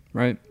thing,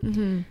 right?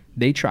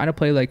 They try to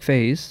play like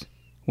FaZe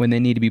when they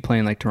need to be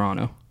playing like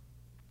Toronto.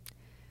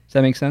 Does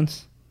that make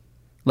sense?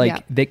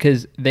 Like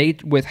because they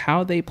with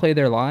how they play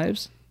their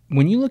lives,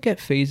 when you look at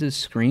FaZe's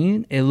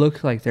screen, it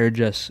looks like they're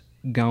just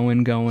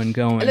going.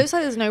 It looks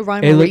like there's no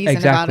rhyme or reason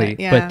about it.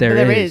 Yeah, but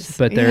there is.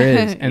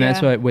 And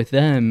that's what with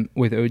them,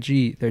 with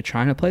OG, they're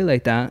trying to play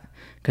like that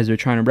because they're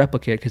trying to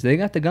replicate, because they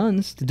got the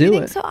guns to do you it.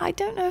 Think so? I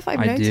don't know if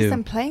I've noticed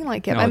them playing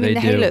like it. No, I mean,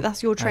 hey, look,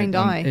 that's your trained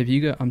eye. If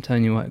you go, I'm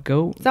telling you what,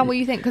 go. Is that what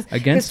you think? Because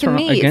against to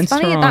me, it's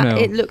funny Toronto, that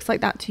it looks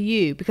like that to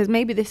you, because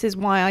maybe this is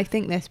why I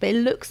think this, but it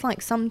looks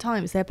like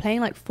sometimes they're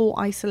playing like 4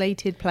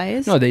 isolated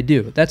players. No, they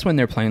do. That's when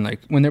they're playing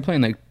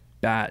like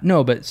bad.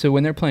 No, but so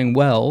when they're playing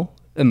well,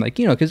 and like,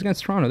 you know, because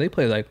against Toronto they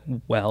play like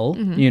well,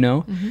 you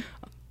know,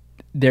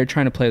 they're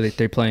trying to play like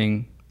they're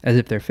playing as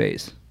if they're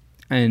FaZe,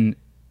 and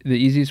the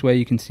easiest way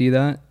you can see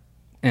that,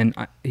 and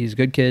he's a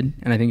good kid,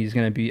 and I think he's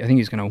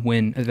gonna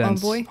win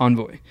events.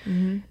 Envoy.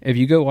 If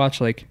you go watch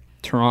like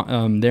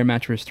Toronto, their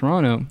match versus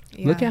Toronto,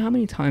 look at how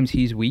many times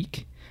he's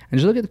weak, and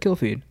just look at the kill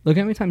feed. Look at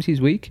how many times he's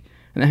weak,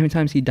 and how many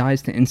times he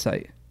dies to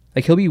insight.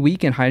 Like, he'll be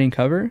weak and hiding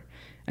cover,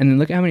 and then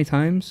look at how many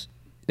times,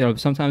 you know,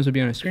 sometimes it'll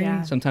be on a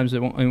screen, sometimes it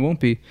won't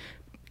be.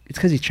 It's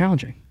because he's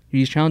challenging.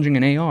 He's challenging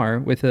an AR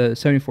with a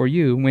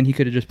 74U when he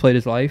could have just played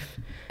his life.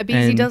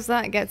 Abizi does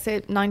that, gets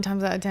it 9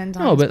 times out of 10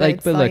 times. No, but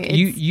look,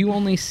 you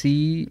only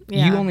see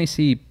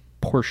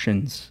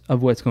portions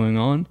of what's going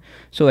on.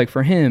 So like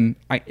for him,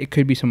 it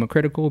could be somewhat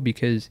critical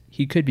because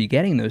he could be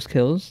getting those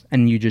kills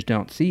and you just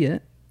don't see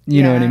it.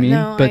 You know what I mean?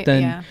 No, but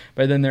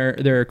then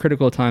there are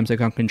critical times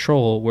like on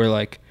Control where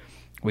like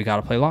we got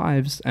to play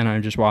lives, and I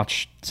just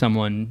watched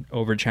someone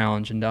over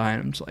challenge and die,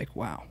 and I'm just like,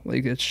 wow,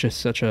 like it's just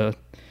such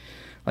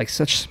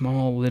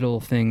small little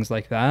things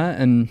like that.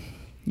 And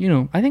you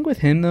know, I think with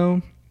him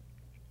though,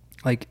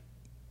 like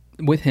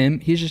with him,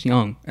 he's just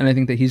young, and I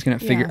think that he's gonna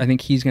figure. I think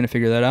he's gonna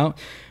figure that out.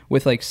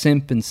 With like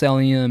Simp and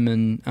Celium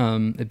and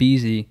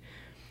Abizi,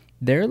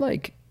 they're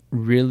like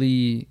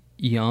really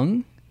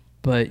young,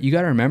 but you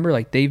got to remember,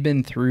 like they've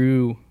been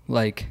through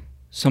like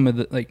some of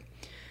the, like,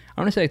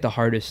 I want to say like the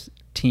hardest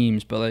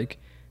teams, but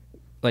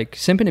like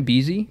Simp and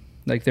Abizi,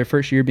 like their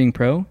first year being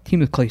pro, team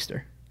with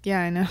Clayster.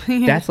 Yeah, I know.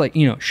 That's like,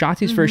 you know,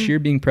 Shotzi's first year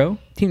being pro,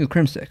 team with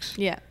Crimsix.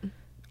 Yeah.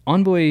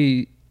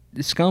 Envoy,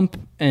 Scump,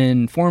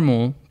 and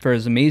Formal, for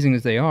as amazing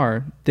as they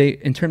are, they,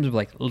 in terms of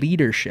like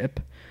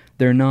leadership,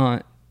 they're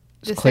not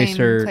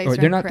Clayster, or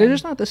they're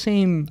just not the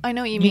same. I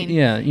know what you mean.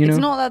 Yeah, you know,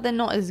 it's not that they're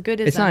not as good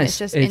as them. It's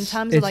just in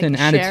terms of like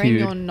sharing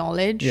your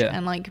knowledge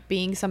and like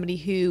being somebody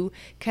who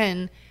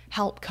can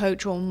help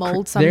coach or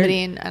mold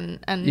somebody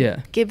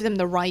and give them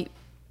the right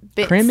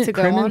bits to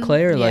go on. Crim and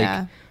Clay are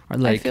like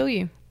I feel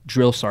you.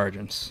 Drill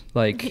sergeants,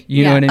 like,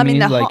 you know what I mean?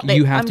 Like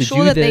you have to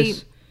do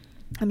this.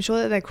 I'm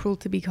sure that they're cruel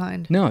to be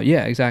kind. No,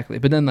 yeah, exactly.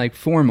 But then like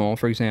Formal,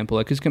 for example,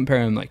 like, cause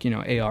compare them like, you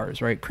know,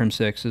 ARs, right?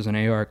 Crimsix is an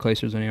AR,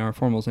 Clayster's an AR,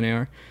 Formal's an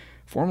AR.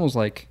 Formal's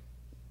like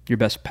your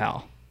best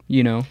pal,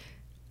 you know?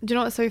 Do you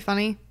know what's so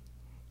funny?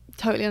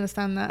 Totally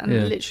understand that,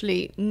 and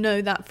literally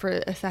know that for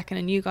a second,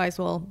 and you guys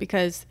will,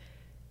 because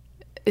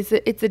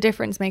it's a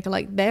difference maker.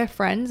 Like, they're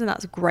friends, and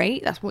that's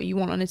great. That's what you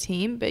want on a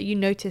team. But you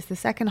notice the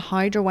second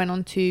Hydra went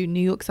on to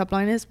New York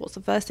Subliners, what's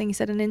the first thing he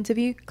said in an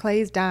interview?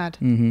 Clay's dad.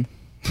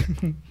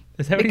 Mm-hmm.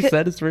 Is that what he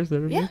said his first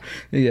interview?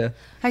 Yeah.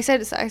 I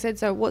said,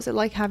 so what's it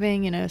like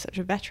having, you know, such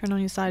a veteran on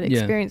your side,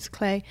 experienced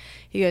Clay?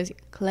 He goes,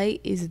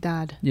 Clay is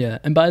dad. Yeah.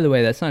 And by the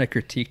way, that's not a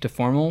critique to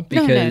Formal,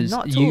 because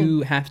not at you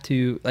all. Have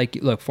to, like,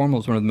 look, Formal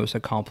is one of the most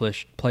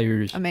accomplished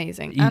players.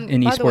 Amazing. And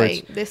in by esports. The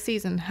way, this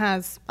season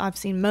I've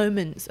seen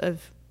moments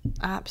of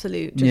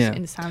absolute just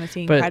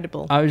insanity, but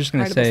incredible. I was just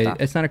going to say, stuff.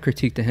 It's not a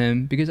critique to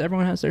him, because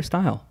everyone has their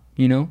style,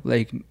 you know?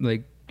 Like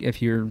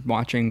if you're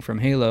watching from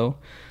Halo,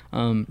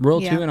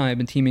 Royal 2 and I have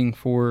been teaming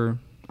for,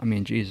 I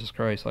mean, Jesus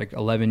Christ, like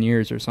 11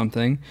 years or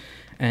something.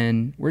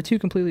 And we're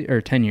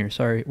 10 years,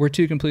 sorry. We're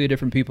two completely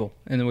different people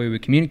in the way we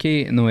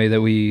communicate and the way that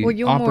we operate. Well,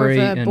 you're operate.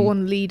 More of a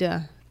born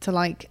leader to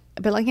like,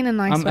 but like in a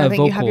nice way. I think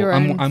vocal. You have your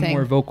own thing. I'm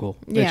more vocal.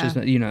 Yeah. Which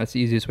is, you know, that's the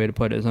easiest way to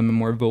put it, is I'm a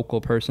more vocal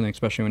person,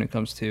 especially when it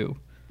comes to,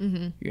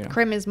 you know.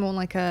 Krim is more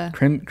like a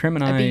Krim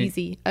and I.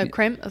 Abeezy.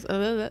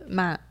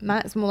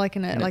 Matt's more like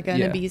an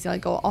Abeezy.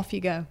 Like, go off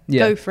you go.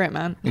 Yeah. Go for it,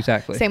 man.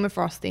 Exactly. Same with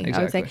Frosty. Exactly.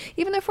 I would say,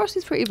 even though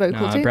Frosty's pretty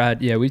vocal too.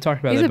 Brad. Yeah, we talked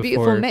about that before. He's a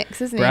beautiful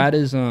mix, isn't he? Brad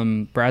is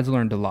Brad's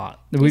learned a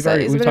lot. We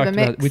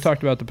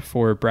talked about that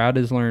before. Brad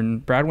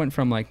went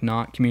from like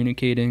not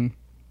communicating.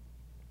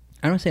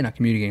 I don't say not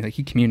communicating. Like,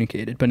 he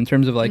communicated, but in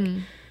terms of like.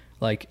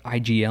 Like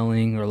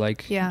IGLing or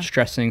like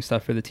stressing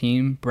stuff for the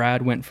team.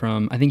 Brad went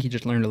from, I think he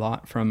just learned a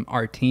lot from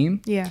our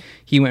team. Yeah.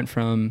 He went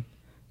from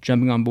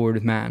jumping on board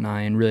with Matt and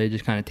I and really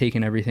just kind of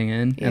taking everything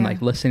in and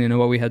like listening to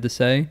what we had to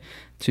say,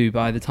 to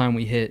by the time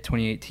we hit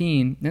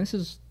 2018,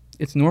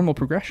 it's normal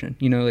progression.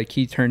 You know, like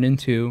he turned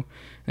into,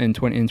 in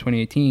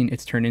 2018,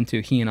 it's turned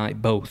into he and I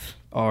both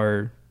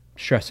are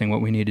stressing what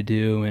we need to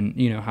do and,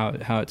 you know,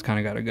 how it's kind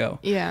of got to go.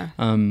 Yeah.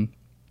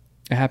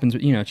 It happens,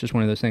 you know, it's just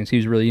one of those things. He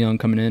was really young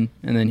coming in,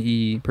 and then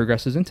he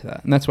progresses into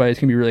that. And that's why it's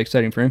going to be really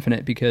exciting for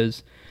Infinite,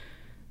 because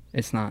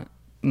it's not,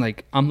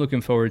 like, I'm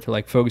looking forward to,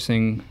 like,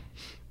 focusing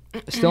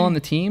still on the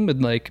team, but,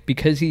 like,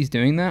 because he's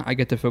doing that, I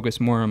get to focus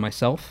more on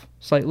myself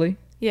slightly.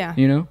 Yeah.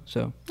 You know?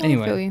 So,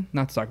 anyway,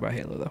 not to talk about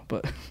Halo, though,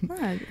 but...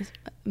 No, it's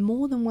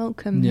more than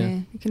welcome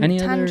here.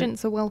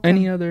 Tangents are welcome.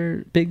 Any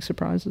other big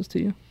surprises to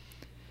you?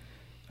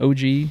 OG,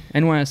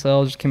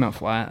 NYSL just came out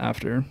flat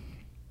after...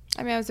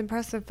 I mean, I was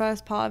impressed with the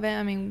first part of it.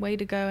 I mean, way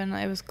to go. And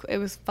it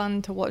was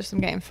fun to watch them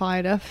getting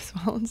fired up as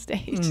well on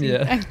stage.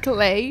 Yeah. And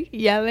Clay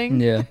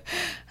yelling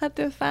at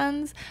the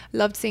fans.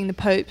 Loved seeing the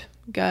Pope,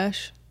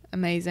 Gersh.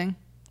 Amazing.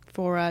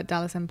 For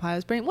Dallas Empire. It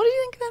was brilliant. What did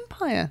you think of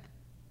Empire?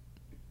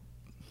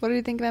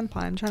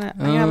 I'm going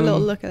to have a little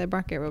look at the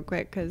bracket real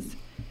quick, because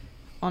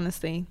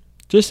honestly.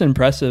 Just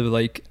impressive.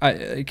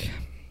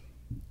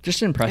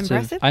 Just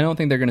impressive. I don't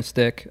think they're going to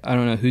stick. I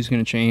don't know who's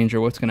going to change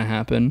or what's going to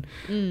happen.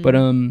 But,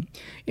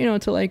 you know,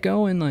 to like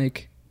go and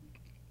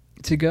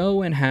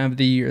have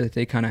the year that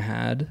they kind of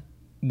had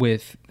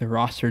with the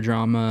roster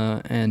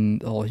drama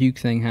and the whole Hugh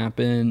thing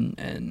happen,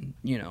 and,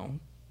 you know,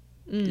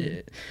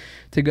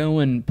 to go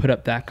and put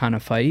up that kind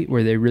of fight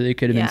where they really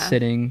could have been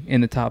sitting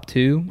in the top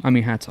 2. I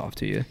mean, hats off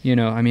to you. You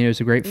know, I mean, it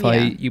was a great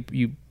fight.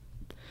 Yeah.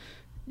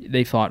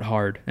 They fought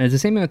hard, and it's the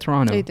same in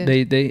Toronto.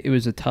 It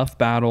was a tough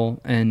battle,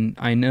 and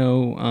I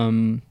know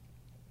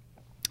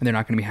they're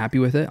not going to be happy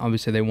with it.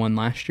 Obviously, they won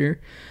last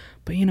year,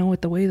 but you know, with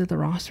the way that the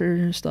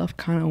roster stuff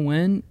kind of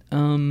went,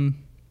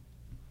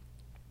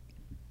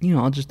 you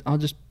know, I'll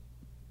just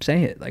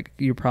say it. Like,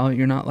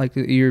 you're not like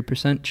your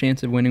percent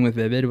chance of winning with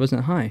Vivid. It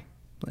wasn't high.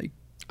 Like,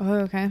 oh,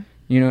 okay.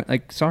 You know,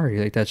 like, sorry,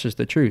 like that's just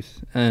the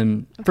truth.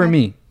 For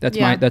me,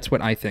 that's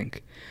what I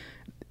think.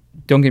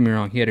 Don't get me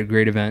wrong. He had a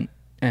great event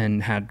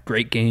and had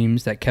great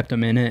games that kept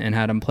him in it and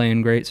had him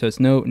playing great. So it's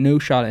no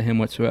shot at him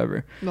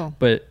whatsoever. No,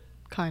 but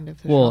kind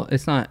of.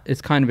 It's not.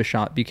 It's kind of a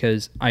shot,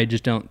 because I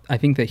just don't. I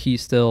think that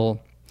he's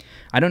still.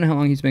 I don't know how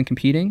long he's been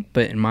competing,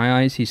 but in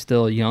my eyes, he's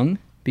still young,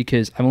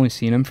 because I've only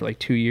seen him for like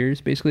 2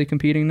 years, basically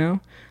competing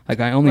now. Like,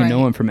 I only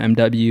know him from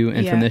MW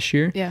and from this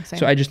year. Yeah. Same.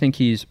 So I just think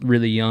he's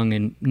really young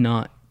and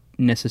not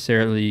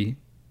necessarily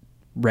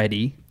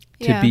ready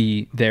to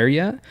be there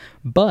yet.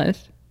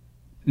 But,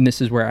 and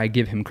this is where I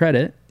give him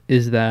credit,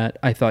 is that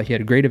I thought he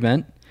had a great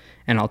event,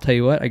 and I'll tell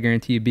you what, I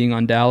guarantee you, being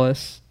on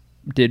Dallas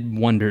did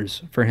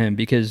wonders for him,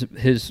 because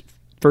his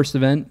first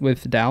event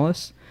with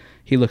Dallas,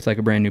 he looked like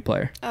a brand new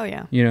player. Oh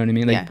yeah. You know what I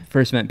mean? Like,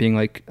 first event being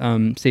like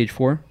stage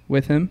 4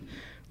 with him,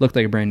 looked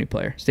like a brand new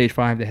player. Stage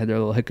 5, they had their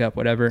little hiccup,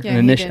 whatever,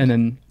 and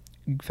then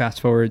fast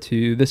forward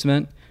to this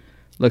event,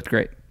 looked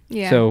great.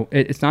 Yeah. So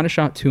it's not a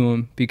shot to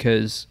him,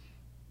 because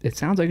it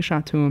sounds like a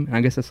shot to him, and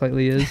I guess it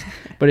slightly is,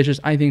 but it's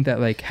just, I think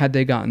that, like, had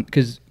they gotten,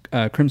 because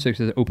Crimsix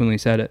has openly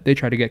said it, they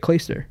tried to get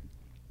Clayster,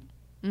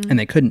 and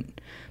they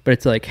couldn't. But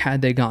it's like,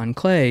 had they gotten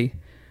Clay,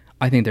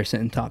 I think they're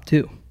sitting top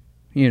 2.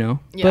 you know.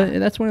 But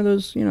that's one of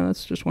those, you know,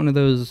 that's just one of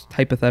those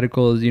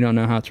hypotheticals. You don't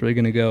know how it's really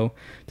going to go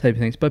type of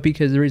things. But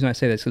because the reason I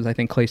say this is I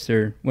think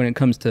Clayster, when it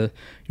comes to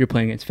you're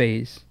playing against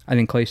FaZe, I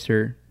think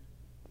Clayster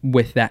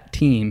with that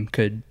team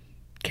could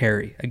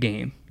carry a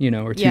game, you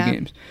know, or 2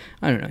 games.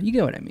 I don't know. You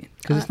get what I mean?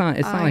 Because it's not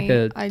like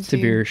a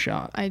severe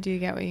shot. I do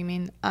get what you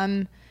mean.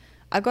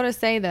 I've got to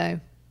say though,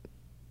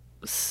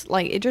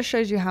 like it just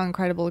shows you how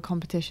incredible the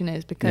competition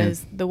is,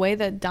 because the way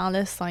that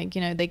Dallas, like,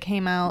 you know, they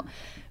came out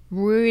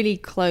really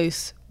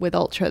close with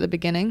Ultra at the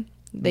beginning.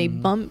 They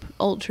bump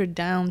Ultra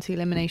down to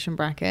elimination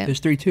bracket.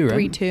 There's 3-2,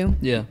 right? 3-2.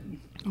 Yeah.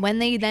 When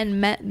they then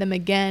met them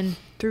again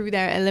through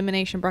their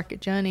elimination bracket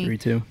journey,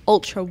 3-2.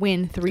 Ultra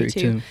win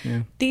 3-2.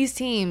 Yeah. These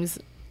teams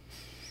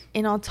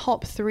in our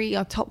top 3,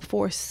 our top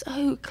 4 are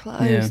so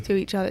close to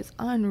each other. It's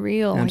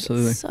unreal.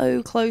 Absolutely. Like,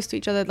 so close to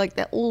each other. Like,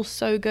 they're all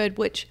so good,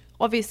 which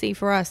obviously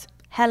for us,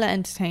 hella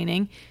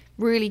entertaining,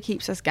 really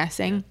keeps us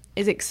guessing,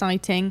 is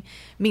exciting,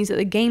 means that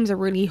the games are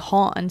really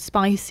hot and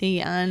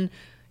spicy and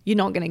you're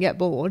not going to get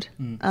bored.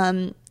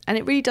 And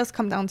it really does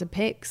come down to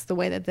picks, the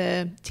way that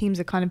the teams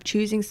are kind of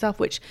choosing stuff,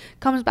 which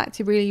comes back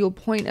to really your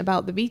point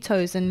about the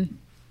vetoes and,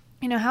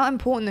 you know, how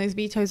important those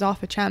vetoes are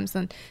for champs,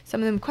 and some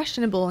of them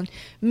questionable, and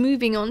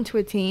moving on to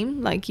a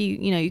team like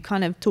you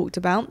kind of talked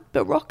about.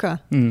 But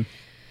Rokkr, I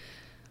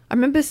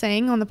remember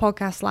saying on the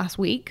podcast last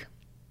week,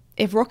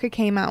 if Rokkr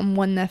came out and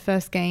won their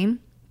first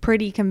game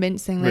pretty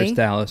convincingly, versus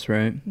Dallas,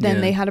 right?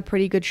 Then they had a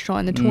pretty good shot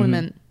in the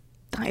tournament.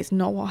 That is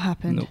not what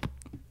happened. Nope.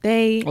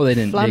 They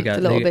flunked a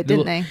little bit,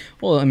 didn't they?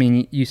 Well, I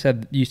mean, you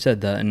said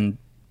that, and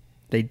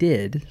they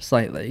did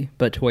slightly.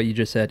 But to what you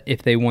just said,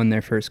 if they won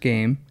their first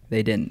game,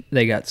 they didn't.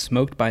 They got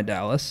smoked by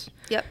Dallas.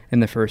 Yep. In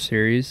the first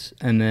series,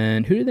 and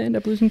then who did they end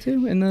up losing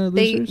to in the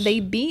losers?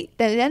 They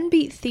then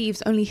beat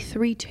Thieves only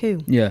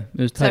 3-2. Yeah,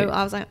 it was tight. So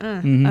I was like,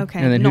 okay,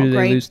 and then not who did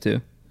great. They lose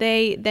to?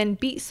 They then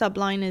beat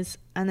Subliners,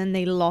 and then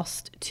they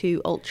lost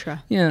to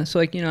Ultra. Yeah, so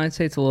like, you know, I'd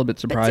say it's a little bit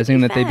surprising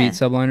that they beat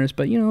Subliners,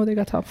 but you know, they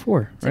got top 4,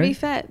 right? To be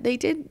fair, they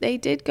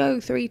did go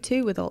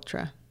 3-2 with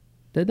Ultra.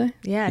 Did they?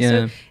 Yeah.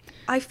 So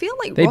I feel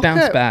like they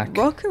bounced back.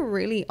 Rokkr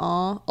really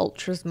are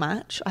Ultra's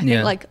match. I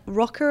think like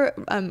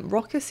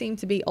Rokkr seemed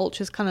to be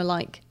Ultra's kind of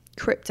like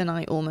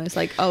kryptonite almost.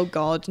 Like, oh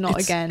god, not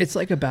again. It's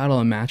like a battle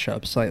of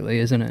matchups slightly,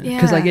 isn't it?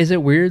 Because like, is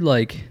it weird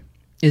like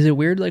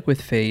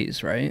with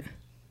FaZe, right?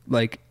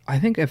 Like, I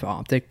think if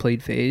Optic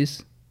played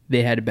FaZe,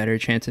 they had a better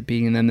chance of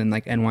beating them than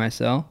like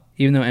NYSL,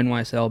 even though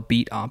NYSL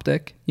beat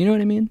Optic. You know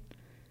what I mean?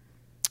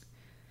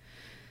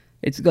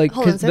 It's like,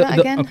 hold on, say that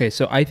again? Okay,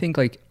 so I think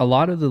like a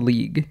lot of the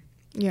league,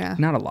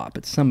 not a lot,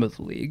 but some of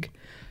the league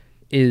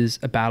is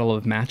a battle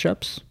of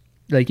matchups.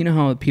 Like, you know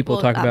how people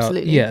talk about,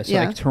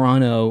 like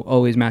Toronto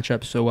always match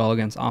up so well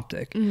against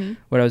Optic.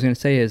 What I was going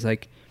to say is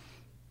like,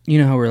 you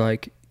know how we're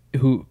like,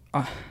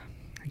 I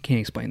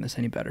can't explain this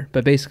any better,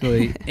 but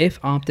basically, if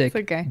Optic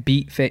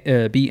beat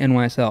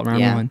NYSL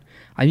round 1,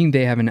 I think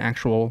they have an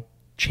actual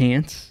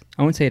chance.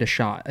 I wouldn't say it a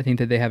shot. I think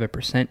that they have a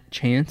 %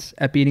 chance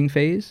at beating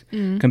FaZe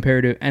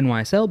compared to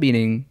NYSL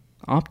beating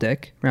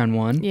Optic round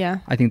 1. Yeah,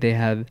 I think they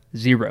have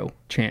 0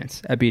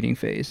 chance at beating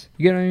FaZe.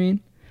 You get what I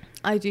mean?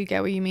 I do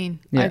get what you mean.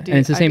 Yeah, and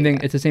it's the same thing.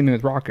 It's the same thing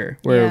with Rokkr,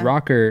 where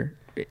Rokkr.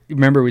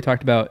 Remember, we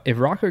talked about if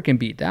Rokkr can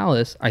beat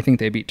Dallas, I think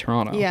they beat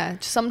Toronto. Yeah,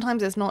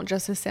 sometimes it's not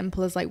just as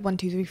simple as like 1,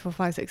 2, 3, 4,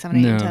 5, 6, 7,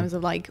 8 in terms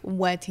of like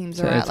where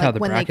teams are at, like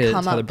when they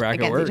come up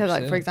against each other.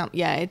 Like, for example,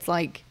 it's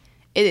like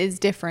it is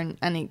different,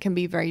 and it can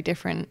be very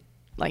different,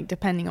 like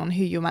depending on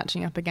who you're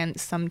matching up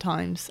against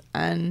sometimes.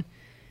 And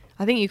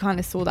I think you kind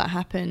of saw that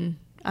happen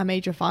at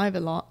Major 5 a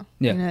lot.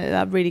 Yeah, you know,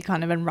 that really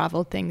kind of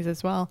unraveled things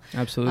as well.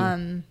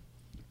 Absolutely.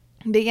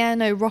 But yeah,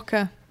 no,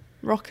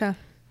 Rokkr.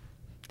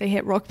 They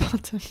hit rock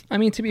bottom. I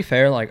mean, to be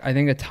fair, like, I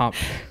think a top...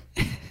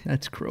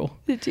 That's cruel.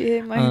 Did you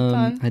hear my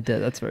pun? I did.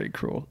 That's very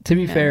cruel. To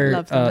be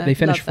fair, they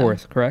finished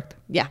 4th, correct?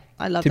 Yeah,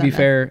 I love them. To be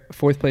fair,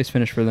 4th place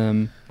finish for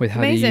them with how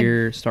the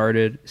year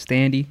started.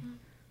 Standy.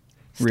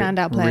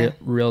 Standout player.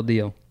 Real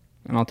deal.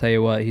 And I'll tell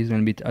you what, I think he's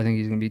going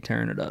to be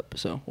tearing it up.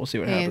 So we'll see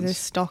what happens. His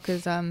stock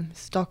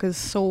is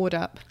soared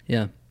up.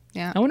 Yeah.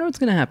 I wonder what's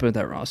going to happen with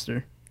that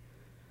roster.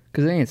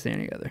 Because they ain't staying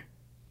together.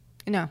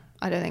 No,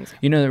 I don't think so.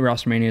 You know that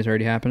Roster Mania is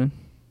already happening?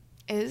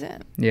 Is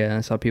it? Yeah,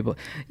 I saw people.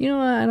 You know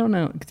what? I don't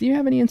know. Do you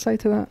have any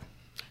insight to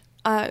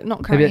that?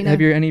 Not currently.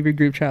 Have any of your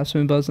group chats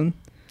been buzzing?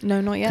 No,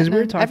 not yet. Because we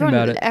were talking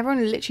about it. Everyone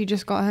literally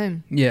just got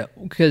home. Yeah,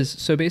 because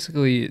so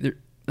basically,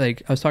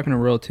 like I was talking to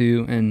Royal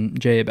 2 and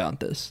Jay about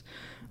this.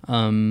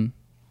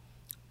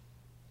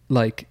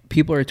 Like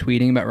people are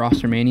tweeting about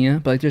Roster Mania,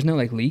 but like there's no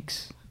like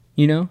leaks,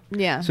 you know?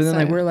 Yeah. So then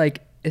like we're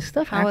like, is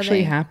stuff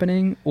actually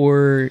happening,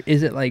 or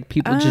is it like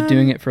people just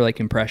doing it for like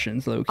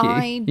impressions, low key?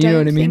 I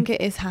don't think it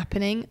is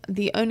happening.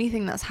 The only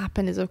thing that's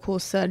happened is, of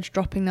course, Surge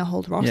dropping their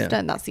whole roster.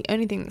 Yeah. That's the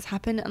only thing that's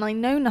happened, and I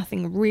know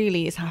nothing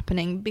really is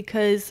happening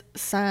because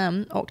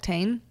Sam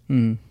Octane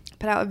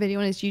put out a video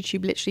on his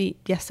YouTube literally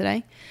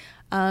yesterday,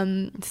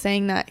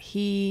 saying that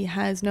he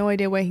has no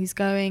idea where he's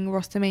going.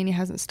 Roster Mania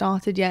hasn't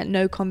started yet.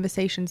 No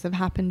conversations have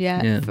happened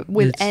yet.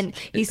 Yeah.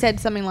 He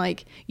said something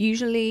like,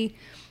 usually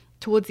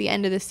towards the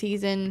end of the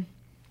season,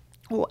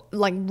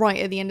 like right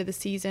at the end of the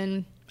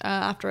season,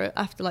 after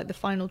like the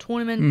final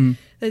tournament,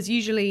 there's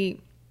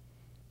usually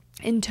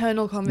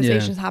internal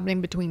conversations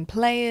happening between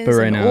players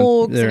and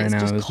orgs, and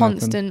it's just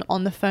constant nothing.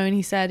 On the phone,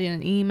 he said,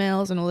 and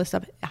emails and all this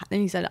stuff.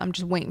 And he said, I'm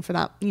just waiting for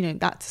that,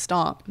 that to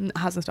start. It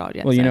hasn't started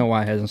yet. Well, you know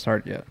why it hasn't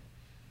started yet?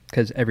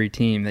 Because every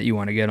team that you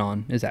want to get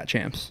on is at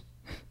champs,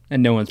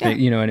 and no one's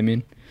you know what I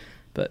mean.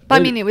 But I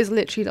mean, it was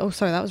literally, oh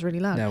sorry, that was really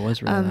loud. That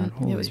was really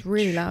loud. It was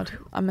really loud.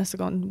 I must have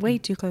gotten way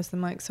too close to the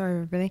mic. Sorry,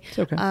 everybody. It's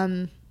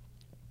okay.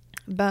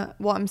 But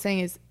what I'm saying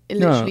is, it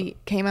literally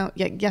came out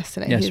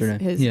yesterday.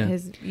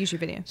 His YouTube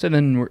video. So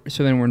then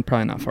we're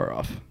probably not far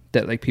off.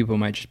 That like people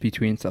might just be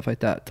tweeting stuff like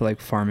that to like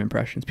farm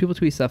impressions. People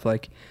tweet stuff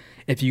like,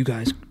 if you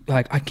guys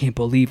like, I can't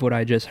believe what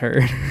I just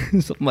heard,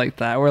 something like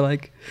that. We're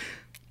like,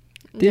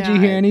 did you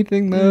hear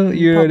anything though?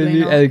 You know what I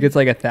mean? And it gets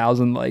like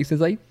 1,000 likes.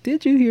 It's like,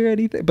 did you hear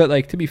anything? But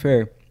like, to be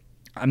fair,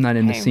 I'm not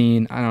in the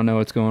scene. I don't know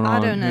what's going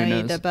on. I don't know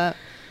either, but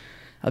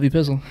I'll be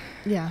pizzle.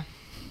 Yeah.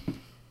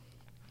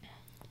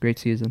 Great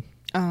season.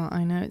 Oh,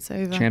 I know, it's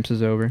over. Champs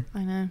is over.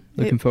 I know.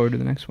 Looking forward to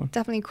the next one.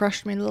 Definitely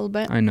crushed me a little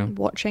bit. I know.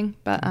 Watching,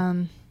 but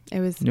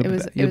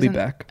You'll be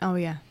back. Oh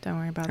yeah, don't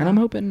worry about that.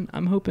 And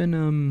I'm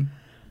hoping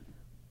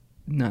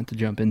not to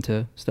jump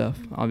into stuff,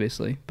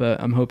 obviously,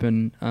 but I'm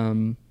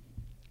hoping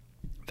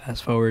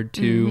fast forward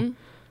to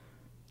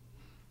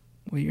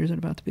what year is it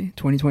about to be?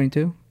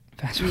 2022?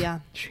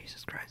 Yeah.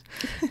 Jesus Christ.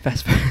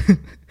 Fast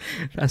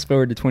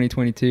forward to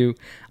 2022.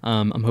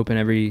 I'm hoping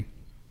every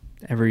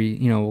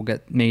we'll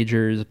get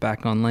majors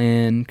back on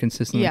land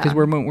consistently, because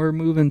we're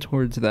moving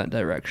towards that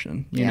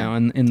direction, you know,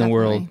 in the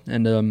world.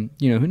 And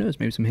who knows,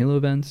 maybe some Halo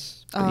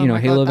events.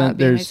 Halo event.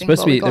 There's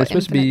supposed to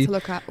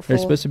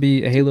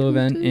be a Halo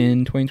event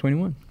in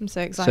 2021. I'm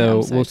so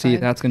excited. So we'll see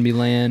if that's going to be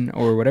LAN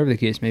or whatever the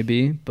case may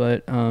be,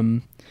 but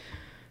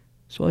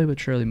slowly but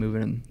surely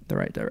moving in the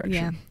right direction.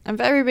 Yeah. And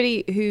for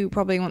everybody who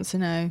probably wants to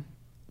know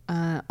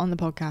on the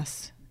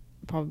podcast,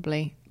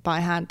 but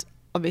I had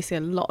obviously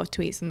a lot of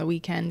tweets on the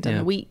weekend and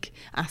the week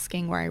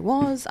asking where I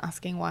was,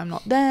 asking why I'm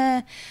not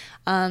there.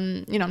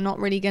 I'm not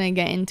really going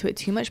to get into it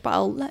too much, but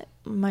I'll let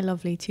my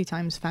lovely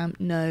 2x fam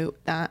know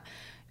that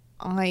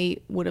I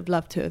would have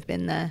loved to have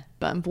been there,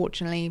 but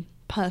unfortunately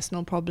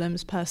personal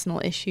problems,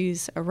 personal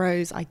issues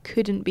arose. I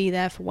couldn't be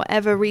there for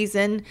whatever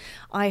reason.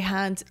 I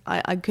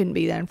couldn't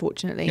be there,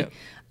 unfortunately.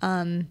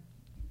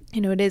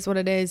 It is what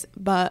it is,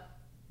 but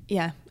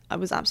yeah, I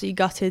was absolutely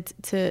gutted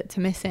to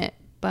miss it.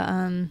 But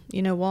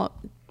you know what?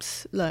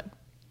 Look,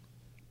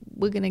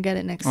 we're going to get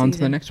it next season. On to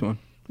the next one.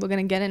 We're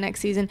going to get it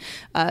next season.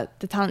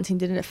 The talent team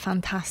did a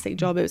fantastic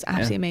job. It was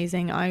absolutely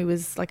amazing. I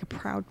was like a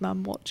proud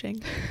mum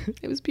watching.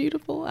 It was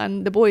beautiful.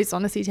 And the boys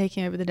honestly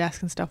taking over the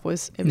desk and stuff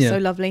was so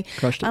lovely.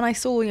 Crushed it. And I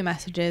saw all your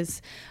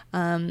messages.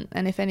 And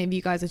if any of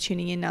you guys are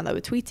tuning in now that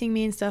were tweeting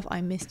me and stuff,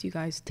 I missed you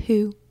guys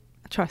too.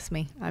 Trust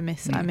me, I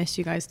missed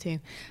you guys too.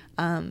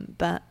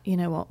 But you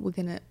know what?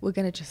 We're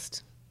gonna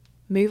just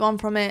move on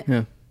from it.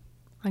 Yeah.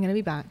 I'm going to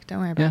be back. Don't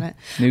worry about it.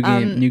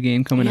 New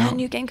game coming out. Yeah,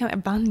 new game coming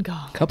out.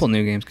 Vanguard. Couple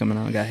new games coming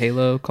out. We got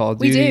Halo, Call of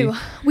Duty. We do.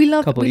 We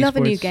love a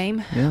new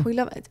game. Yeah. We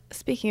love it.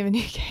 Speaking of a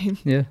new game.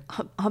 Yeah.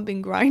 I've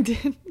been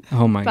grinding.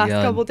 Oh my God.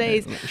 Past couple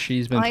days.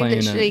 She's been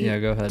playing it. Yeah,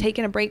 go ahead.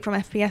 Taking a break from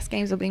FPS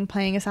games. I've been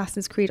playing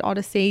Assassin's Creed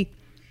Odyssey.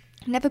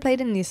 Never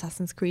played any of the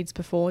Assassin's Creeds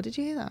before. Did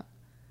you hear that?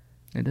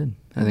 I did.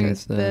 I think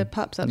it's the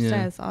pups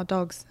upstairs. Our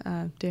dogs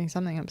doing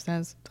something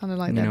upstairs. Kind of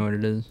like you know what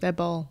it is. Their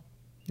bowl.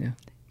 Yeah.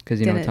 Because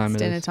you know what time it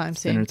is. Dinner time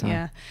soon. Dinner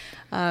time.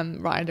 Yeah.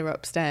 Ryder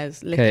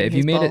upstairs licking Okay, if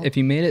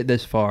you made it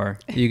this far,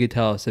 you could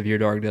tell us if your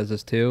dog does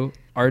this too.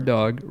 Our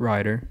dog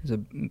Ryder is a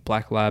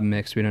black lab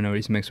mix. We don't know what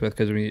he's mixed with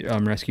because we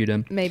rescued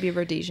him. Maybe a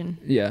Rhodesian.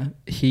 Yeah,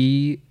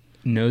 he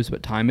knows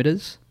what time it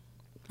is.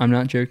 I'm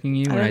not joking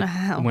you. I don't know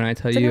how. When I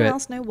tell Does you anyone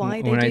else know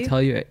why when I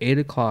tell you at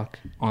 8:00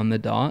 on the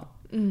dot.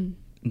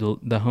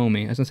 The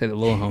homie, I was gonna say the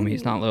little homie.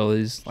 He's not little.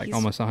 He's like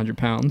almost 100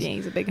 pounds. Yeah,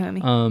 he's a big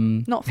homie.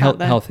 Not fat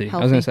though. Healthy. I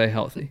was gonna say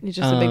healthy. He's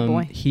just a big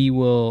boy.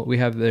 We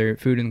have their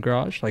food in the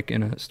garage, like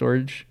in a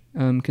storage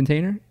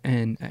container,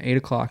 and at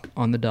 8:00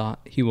 on the dot,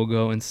 he will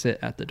go and sit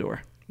at the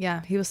door.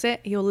 Yeah, he will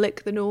sit. He'll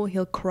lick the door.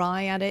 He'll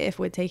cry at it if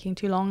we're taking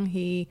too long.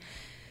 He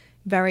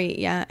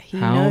knows.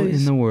 How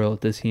in the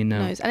world does he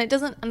know? Knows. And it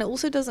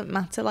also doesn't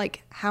matter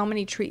like how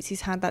many treats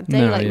he's had that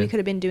day. We could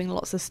have been doing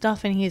lots of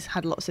stuff and he's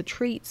had lots of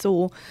treats,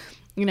 or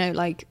he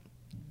might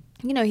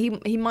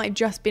have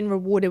just been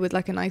rewarded with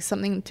like a nice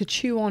something to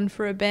chew on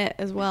for a bit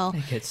as well.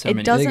 They get so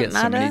many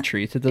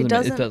treats. It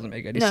doesn't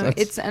make any sense.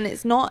 It's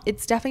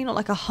definitely not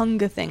like a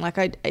hunger thing. Like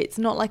it's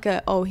not like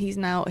he's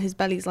now his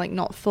belly's like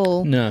not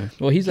full. No,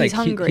 well he's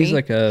hungry.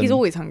 He's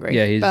always hungry.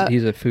 Yeah,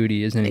 he's a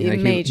foodie, isn't he? Like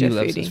major he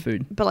loves foodie. His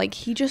food. But like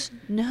he just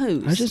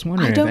knows. I was just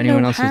wondering if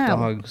anyone else's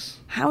dogs.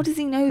 How does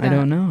he know that? I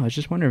don't know. I was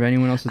just wondering if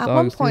anyone else's dogs. At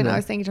one point, I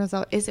was thinking to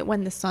myself, "Is it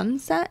when the sun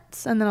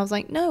sets?" And then I was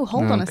like, "No,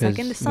 hold on a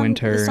second. The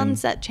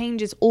sunset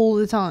changes all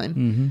the time."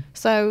 Mm-hmm.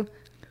 So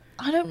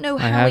I don't know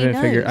how he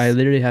knows. I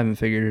literally haven't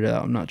figured it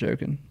out. I'm not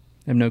joking.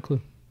 I have no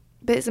clue.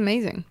 But it's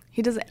amazing.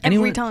 He does it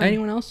every time.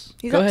 Anyone else?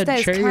 He's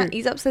upstairs.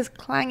 He's upstairs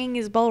clanging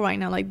his bowl right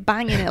now, like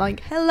banging it, like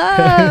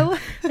 "Hello,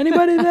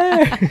 anybody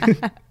there?"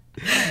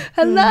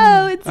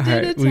 Hello, it's all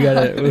dinner right, time. we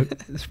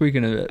gotta.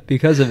 Speaking of it,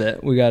 because of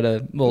it, we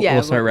gotta.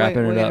 We'll start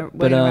wrapping it up.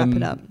 We're gonna wrap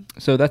it up.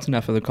 So that's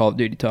enough of the Call of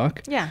Duty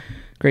talk. Yeah.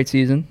 Great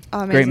season.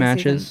 Great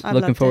matches.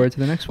 Looking forward to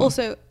the next one.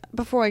 Also,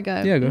 before I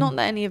go, go not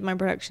that any of my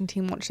production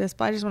team watch this,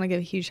 but I just want to give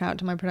a huge shout out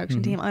to my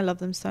production team. I love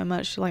them so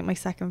much. Like my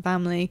second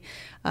family,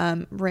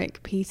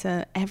 Rick,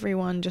 Peter,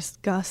 everyone,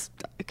 just Gus,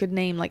 I could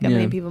name like a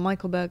million people,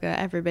 Michael Berger,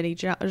 everybody,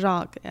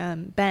 Jacques,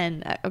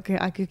 Ben. Okay,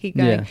 I could keep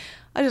going. Yeah.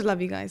 I just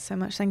love you guys so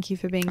much. Thank you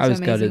for being so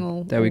amazing I was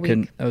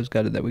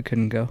gutted that we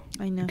couldn't go.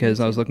 I know. Because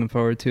I was looking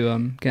forward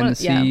to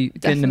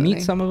getting to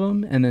meet some of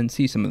them and then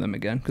see some of them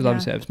again. Because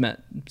obviously I've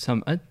met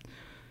some.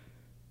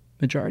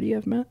 Majority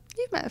I've met.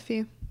 You've met a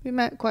few. We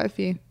met quite a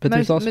few. But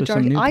there's also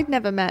some new... I've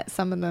never met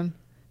some of them.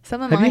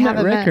 Some of them I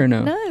haven't met. Have you met Rick or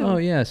no? No. Oh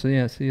yeah. So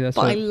yeah. See, that's.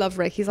 But I love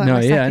Rick. He's like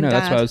my second I know.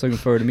 dad. That's why I was looking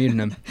forward to meeting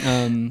him.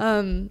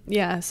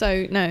 Yeah.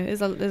 So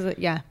no,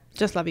 yeah.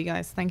 Just love you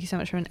guys. Thank you so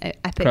much for an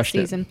epic Crushed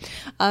season.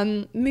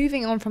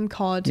 Moving on from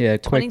COD. Yeah.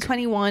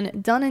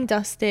 2021 done and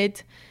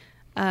dusted.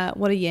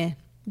 What a year.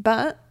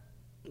 But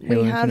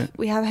we have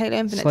Halo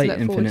Infinite Slight to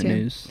look forward to.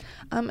 news.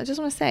 I just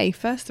want to say,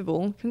 first of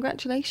all,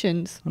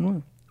 congratulations. On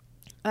what?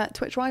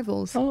 Twitch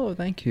Rivals. Oh,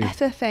 thank you.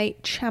 FFA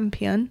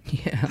champion.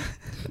 Yeah.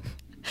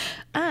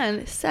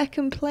 And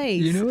second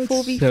place, you know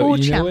 4v4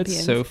 champions. You know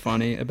what's so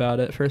funny about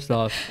it? First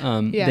off,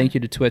 thank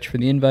you to Twitch for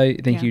the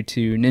invite. Thank you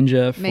to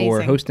Ninja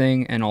for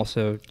hosting and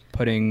also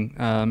putting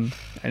an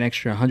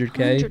extra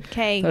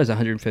 100K. That was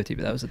 150,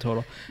 but that was the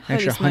total. An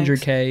extra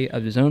 100K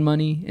of his own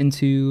money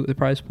into the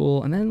prize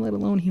pool. And then let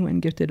alone he went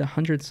and gifted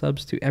 100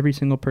 subs to every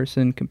single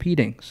person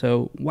competing.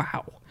 So,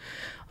 wow.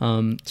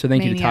 So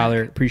thank you to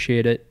Tyler.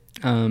 Appreciate it.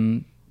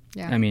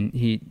 Yeah. I mean,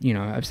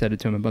 I've said it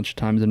to him a bunch of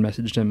times and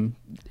messaged him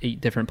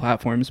 8 different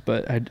platforms,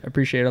 but I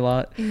appreciate it a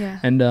lot. Yeah.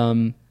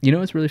 And, you know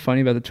what's really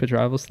funny about the Twitch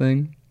Rivals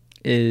thing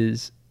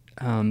is,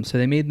 so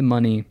they made the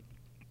money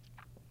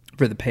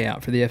for the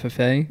payout for the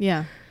FFA.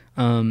 Yeah.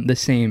 The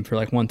same for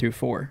like 1 through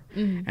 4.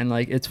 Mm-hmm. And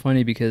like, it's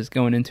funny because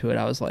going into it,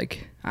 I was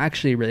like, I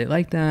actually really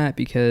like that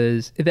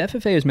because if the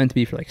FFA is meant to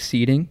be for like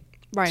seeding,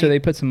 right. So they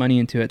put some money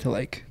into it to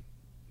like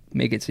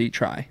make it so you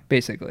try,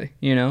 basically,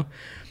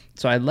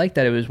 So I liked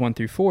that it was 1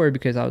 through 4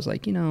 because I was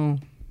like, I don't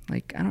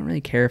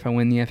really care if I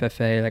win the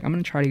FFA. Like, I'm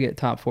going to try to get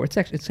top 4. It's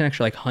an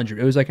extra like 100.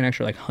 It was like an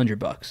extra like $100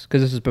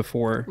 because this is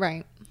before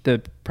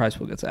the prize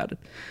pool gets added.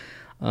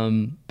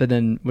 But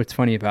then what's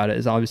funny about it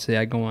is obviously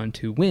I go on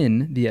to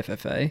win the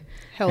FFA.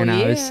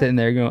 I was sitting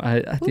there going,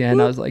 at the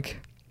end, I was like,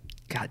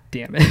 God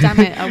damn it. Damn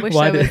it. I wish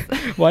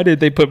why did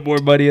they put more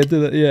money into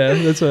the... Yeah,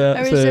 that's what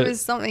I wish there was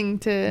something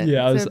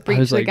to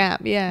breach the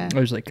gap. Yeah. I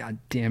was like, God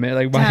damn it.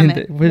 Like,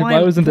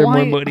 why wasn't there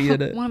more money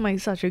in it? Why am I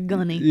such a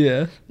gunny?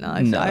 Yeah.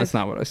 No, that's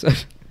not what I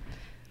said.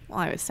 Well,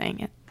 I was saying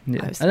it.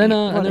 Yeah.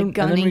 And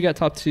then we got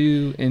top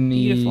 2 in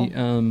the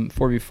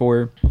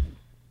 4v4.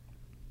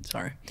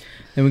 Sorry.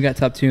 Then we got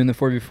top 2 in the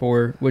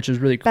 4v4, which is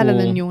really cool. Better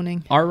than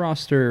yawning. Our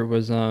roster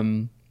was...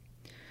 we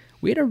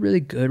had a really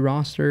good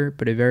roster,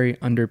 but a very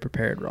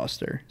underprepared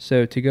roster.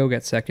 So to go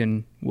get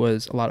second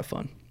was a lot of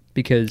fun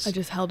because I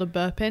just held a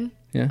burp in,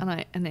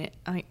 and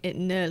it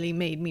nearly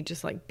made me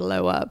just like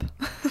blow up.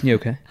 You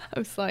okay? I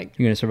was like,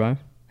 "You gonna survive?"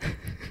 I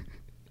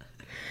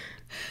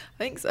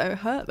think so. It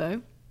hurt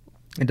though.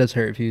 It does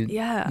hurt if you.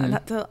 Yeah.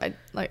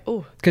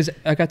 Because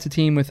I got to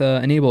team with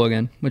Enable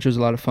again, which was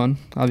a lot of fun.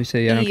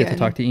 Obviously, I don't get to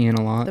talk to Ian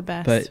a lot, the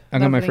best. But I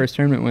got my first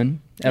tournament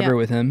win ever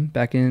with him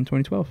back in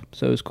 2012.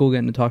 So it was cool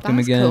getting to talk to him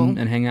again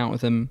and hang out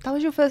with him. That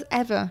was your first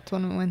ever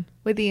tournament win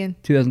with Ian.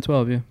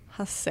 2012, yeah.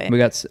 That's sick. We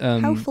got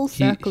how full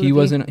circle. He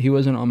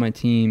wasn't on my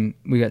team.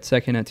 We got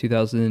second at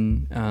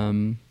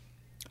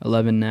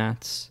 2011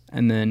 Nats,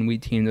 and then we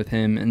teamed with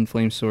him in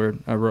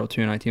Flamesword. Royal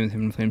 2 and I teamed with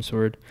him in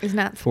Flamesword. Is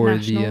Nats for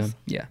nationals?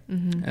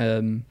 Mm-hmm.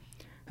 That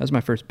was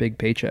my first big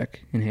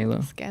paycheck in Halo.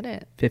 Let's get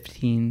it.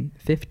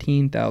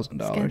 $15,000.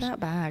 Let's get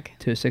that bag.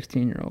 To a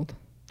 16-year-old.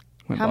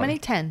 How many?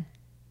 10?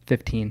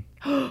 15.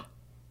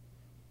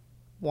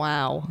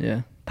 Wow.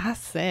 Yeah. That's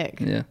sick.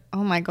 Yeah.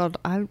 Oh my God.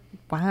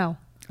 Wow.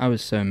 I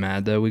was so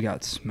mad though. We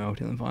got smoked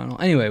in the final.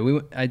 Anyway,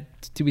 we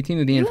teamed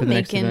with Ian for the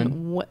next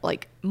event.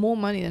 Like more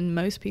money than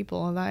most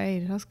people at that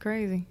age. That's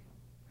crazy.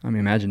 I mean,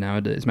 imagine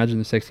nowadays. Imagine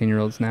the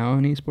 16-year-olds now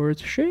in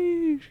esports.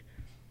 Sheesh.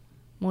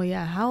 Well,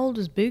 yeah. How old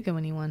was Booga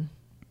when he won?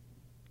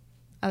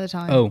 At the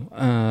time.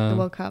 The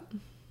World Cup.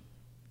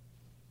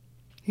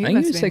 I think he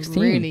was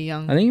 16. Really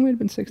young. I think he might have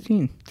been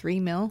 16. 3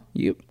 mil?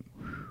 Yep.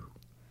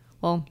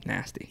 Well,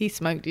 nasty. He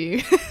smoked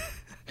you.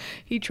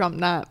 He trumped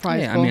that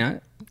prize. Yeah, I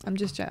mean, I'm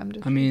just. I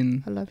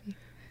mean, I love you.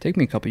 Take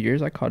me a couple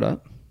years. I caught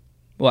up.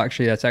 Well,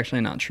 actually, that's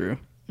actually not true.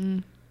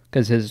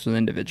 Because his was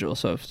individual.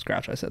 So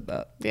scratch, I said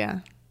that.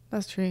 Yeah,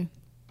 that's true.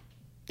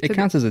 It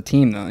counts as a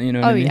team, though. You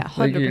know what I mean? Yeah,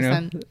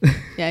 100%.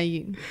 Yeah,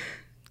 you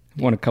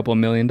won a couple $1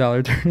 million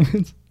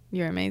tournaments.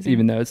 You're amazing.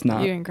 Even though it's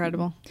not. You're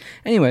incredible.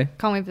 Anyway.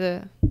 Can't wait for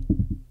the...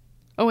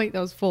 Oh, wait,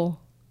 that was 4.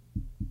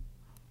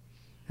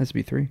 Has to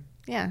be 3.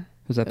 Yeah.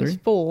 Was that 3? It was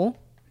 4.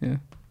 Yeah.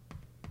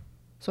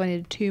 So I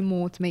needed 2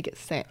 more to make it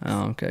 6.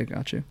 Oh, okay.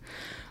 Got you.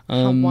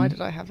 Why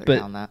did I have to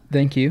count that?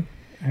 Thank you.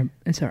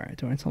 It's all right,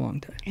 Dorian. It's a long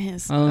day. It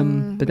is.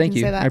 But thank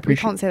you. I appreciate.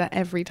 We can't say that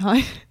every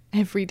time,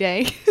 every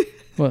day.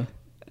 What?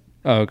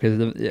 Oh, because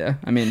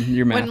I mean,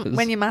 your math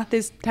when your math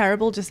is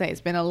terrible, just say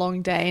it's been a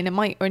long day, and it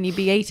might only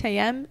be 8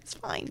 a.m. It's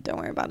fine. Don't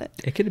worry about it.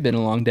 It could have been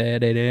a long day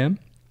at 8 a.m.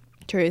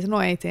 True, it's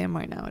not 8 a.m.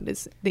 right now. It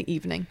is the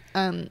evening.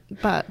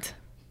 But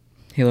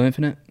Halo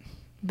Infinite.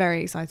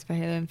 Very excited for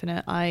Halo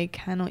Infinite. I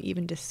cannot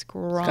even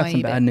describe it. Got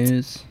some bad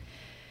news.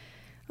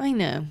 I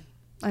know.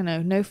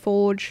 No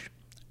Forge.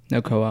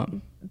 No co-op.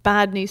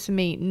 Bad news for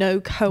me. No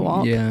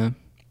co-op. Yeah.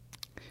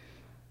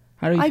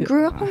 I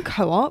grew up on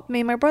co-op.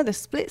 Me and my brother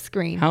split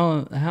screen.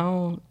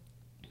 How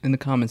in the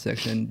comment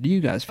section do you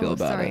guys feel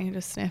about it? Sorry, I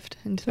just sniffed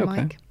into the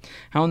mic.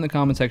 How in the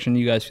comment section do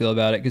you guys feel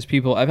about it? Because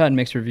I've had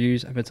mixed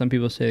reviews. I've had some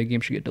people say the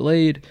game should get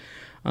delayed.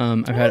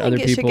 I've had other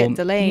people. It should get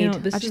delayed.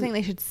 I just think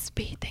they should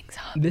speed things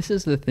up. This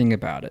is the thing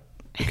about it.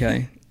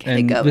 Okay.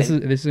 And this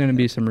is going to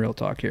be some real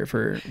talk here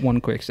for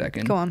one quick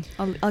second. Go on.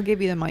 I'll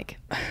give you the mic.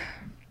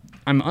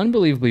 I'm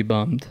unbelievably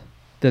bummed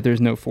that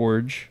there's no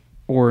Forge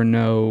or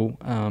no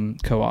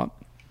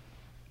co-op,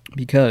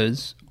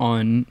 because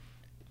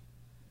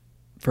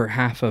for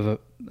half of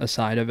a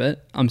side of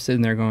it, I'm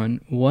sitting there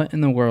going, what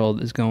in the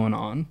world is going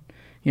on?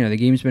 You know, the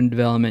game's been in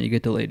development, you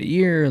get delayed a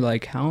year,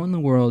 like how in the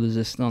world is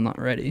this still not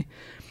ready?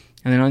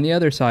 And then on the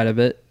other side of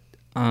it,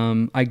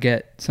 I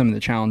get some of the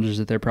challenges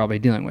that they're probably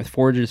dealing with.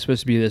 Forge is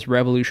supposed to be this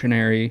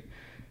revolutionary,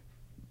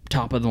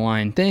 top of the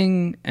line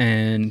thing,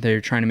 and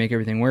they're trying to make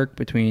everything work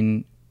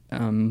between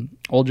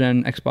old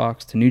gen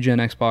Xbox to new gen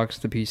Xbox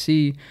to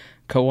PC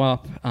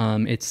co-op.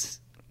 It's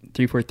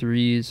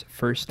 343's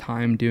first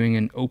time doing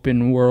an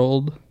open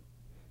world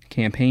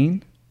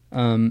campaign,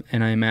 and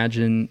I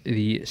imagine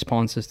the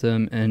spawn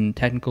system and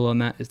technical on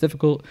that is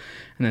difficult.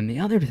 And then the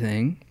other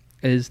thing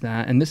is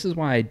that, and this is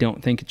why I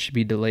don't think it should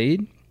be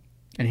delayed,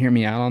 and hear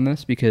me out on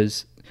this,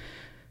 because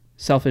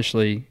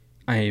selfishly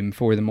I am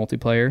for the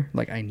multiplayer.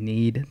 Like, I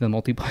need the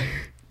multiplayer.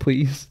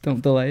 Please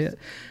don't delay it.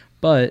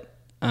 But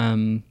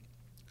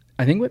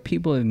I think what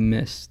people have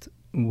missed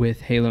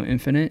with Halo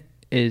Infinite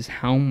is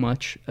how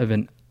much of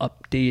an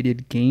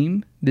updated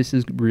game this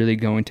is really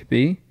going to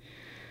be.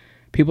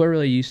 People are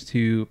really used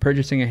to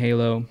purchasing a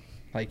Halo,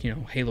 like, you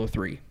know, Halo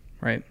 3,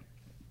 right?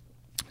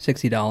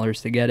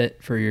 $60 to get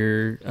it for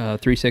your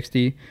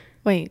 360.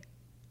 Wait,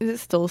 is it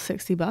still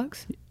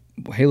 $60?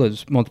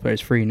 Halo's multiplayer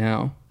is free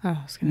now. Oh,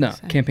 I was gonna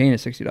say. Campaign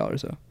is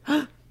 $60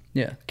 though.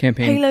 Yeah,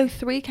 campaign. Halo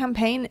 3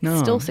 campaign, it's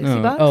still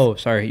 $60? Oh,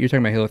 sorry, you're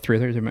talking about Halo 3. I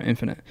thought you were talking about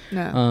Infinite.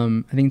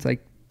 No. I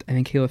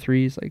think Halo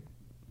 3 is like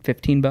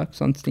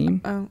 $15 on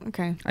Steam. Oh,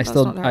 okay. I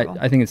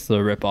think it's still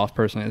a rip off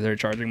personally. They're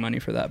charging money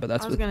for that, but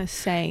that's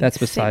that's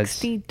besides.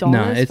 $60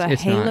 no,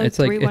 it's Halo not. It's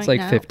 3 like right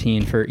now?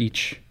 15 for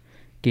each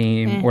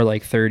game, or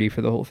like 30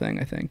 for the whole thing,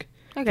 I think.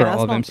 Okay, for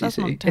all of MCC. That's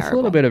not it's a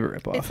little bit of a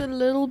rip off. It's a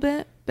little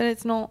bit, but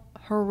it's not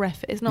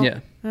horrific. It's not.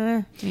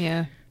 Yeah.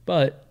 Yeah.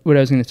 But what I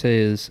was going to say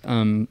is,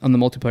 on the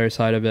multiplayer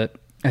side of it,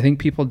 I think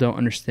people don't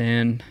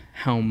understand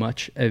how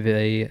much of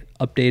a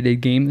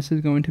updated game this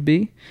is going to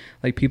be.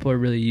 Like, people are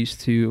really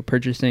used to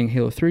purchasing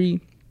Halo 3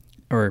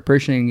 or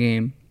purchasing a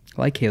game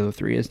like Halo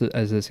 3 as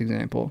this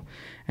example,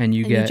 and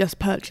you just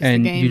purchase the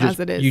game as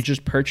it is. You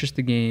just purchase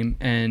the game,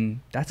 and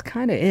that's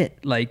kind of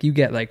it. Like, you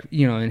get, like,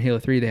 you know, in Halo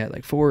 3 they had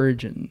like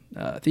Forge and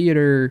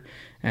theater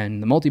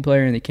and the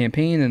multiplayer and the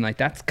campaign, and like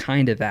that's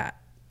kind of that.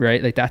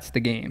 Right? Like, that's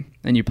the game.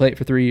 And you play it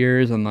for 3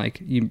 years, and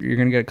like you're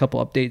going to get a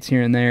couple updates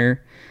here and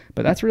there.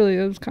 But it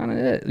was kind of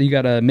it. You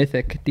got a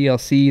Mythic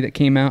DLC that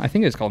came out. I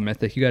think it was called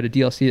Mythic. You got a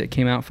DLC that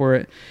came out for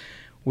it.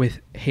 With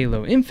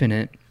Halo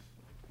Infinite,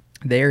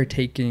 they're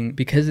taking,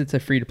 because it's a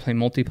free-to-play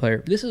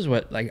multiplayer, this is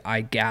what like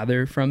I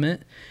gather from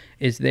it,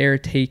 is they're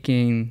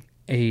taking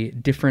a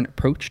different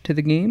approach to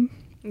the game.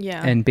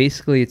 Yeah. And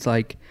basically it's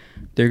like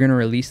they're going to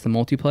release the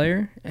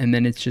multiplayer, and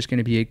then it's just going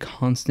to be a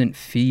constant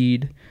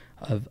feed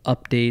of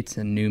updates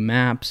and new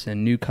maps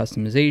and new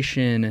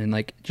customization and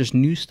like just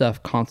new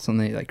stuff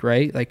constantly, like,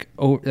 right? Like,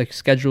 like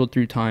scheduled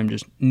through time,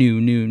 just new.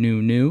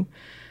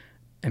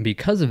 And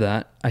because of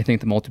that, I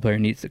think the multiplayer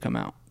needs to come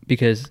out,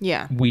 because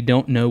we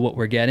don't know what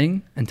we're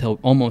getting until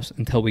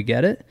we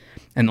get it.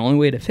 And the only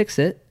way to fix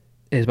it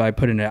is by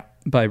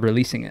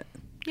releasing it.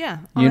 Yeah.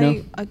 I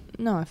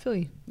feel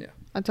you. Yeah.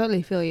 I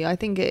totally feel you. I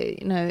think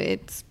it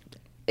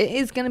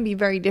is going to be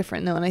very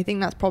different though. And I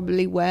think that's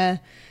probably where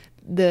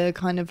the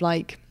kind of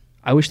like,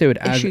 I wish they would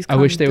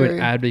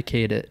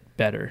advocate it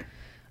better.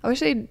 I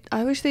wish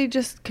they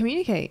just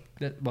communicate.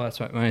 That's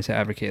what, when I say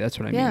advocate, that's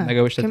what I mean. Like,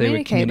 I wish that they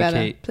would communicate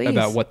better,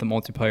 about what the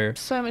multiplayer.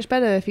 So much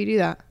better if you do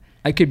that.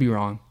 I could be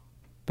wrong,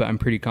 but I'm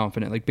pretty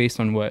confident, like, based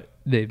on what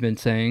they've been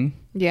saying.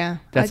 Yeah.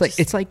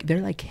 It's like they're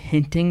like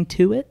hinting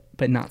to it,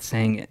 but not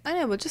saying it. I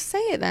know, but just say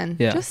it then.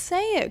 Yeah. Just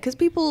say it, because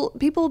people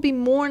will be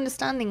more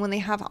understanding when they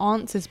have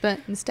answers, but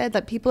instead,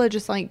 like, people are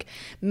just like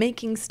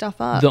making stuff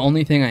up. The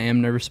only thing I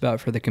am nervous about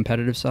for the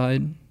competitive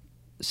side,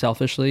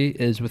 selfishly,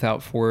 is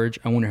without Forge,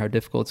 I wonder how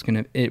difficult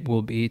it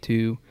will be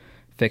to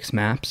fix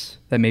maps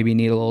that maybe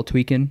need a little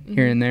tweaking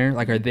here and there.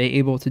 Like, are they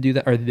able to do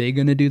that? Are they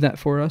going to do that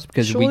for us?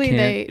 Because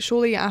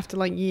surely after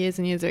like years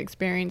and years of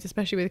experience,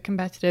 especially with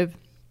competitive,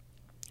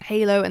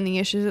 Halo and the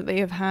issues that they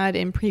have had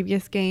in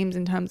previous games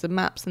in terms of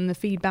maps and the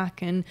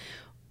feedback and,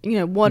 you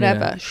know, whatever.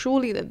 Yeah.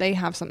 Surely that they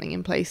have something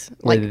in place,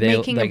 like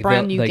making a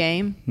brand new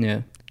game.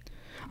 Yeah.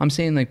 I'm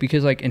saying, like,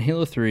 because, like, in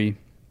Halo 3,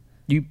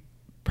 you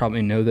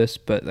probably know this,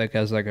 but, like,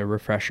 as, like, a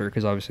refresher,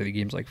 because obviously the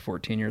game's, like,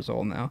 14 years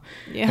old now.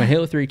 Yeah. When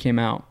Halo 3 came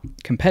out,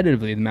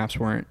 competitively, the maps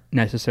weren't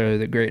necessarily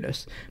the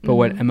greatest. But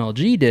what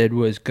MLG did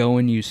was go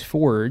and use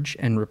Forge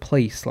and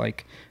replace,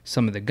 like,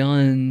 some of the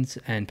guns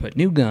and put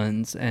new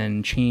guns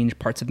and change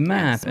parts of the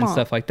map and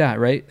stuff like that,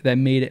 right? That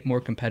made it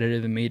more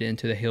competitive and made it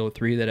into the Halo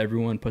 3 that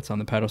everyone puts on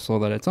the pedestal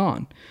that it's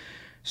on.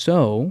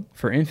 So,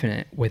 for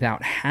Infinite,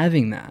 without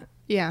having that,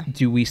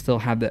 do we still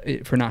have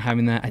that for not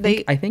having that?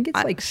 I think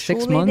it's like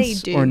 6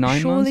 months or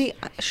 9 months.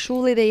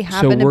 Surely they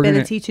have an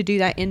ability to do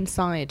that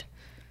inside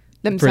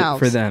themselves.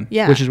 For them.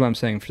 Yeah. Which is what I'm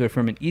saying. So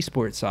from an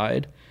esports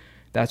side,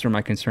 that's where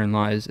my concern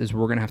lies, is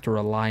we're going to have to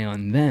rely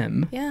on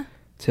them. Yeah.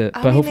 But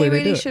hopefully they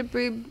really do should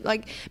be,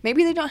 like,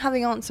 maybe they don't have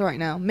the answer right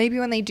now. Maybe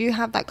when they do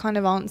have that kind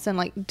of answer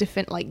and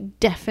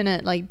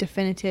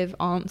definitive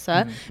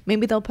answer,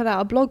 maybe they'll put out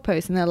a blog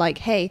post and they're like,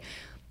 hey,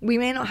 we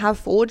may not have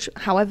Forge,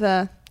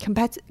 however,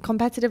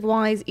 competitive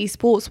wise,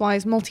 esports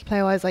wise,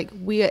 multiplayer wise, like,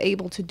 we are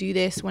able to do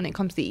this when it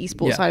comes to the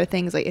esports side of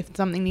things. Like, if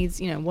something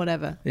needs, you know,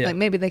 whatever, like,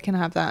 maybe they can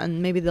have that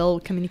and maybe they'll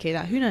communicate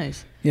that. Who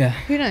knows? Yeah.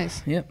 Who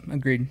knows? Yep.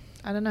 Agreed.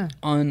 I don't know.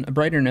 On a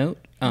brighter note,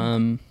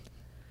 we're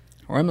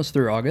almost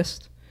through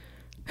August.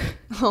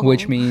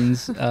 Which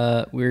means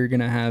we're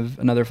gonna have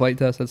another flight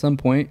test at some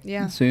point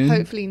soon.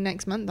 Hopefully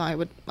next month. I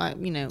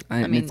mean,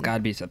 it's got to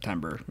be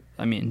September.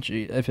 I mean,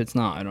 gee, if it's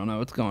not, I don't know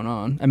what's going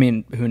on. I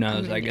mean, who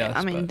knows? I guess.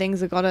 I mean,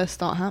 things have got to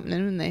start happening,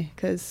 haven't they?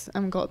 Because I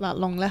haven't got that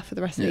long left for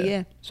the rest of the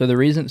year. So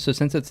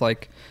since it's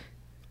like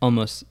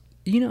almost,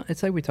 you know,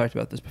 it's like we talked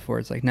about this before.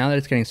 It's like now that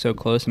it's getting so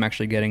close, I'm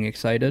actually getting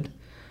excited.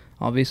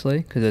 Obviously,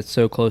 because it's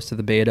so close to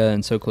the beta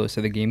and so close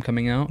to the game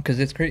coming out. Because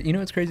it's crazy. You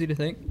know, it's crazy to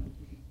think.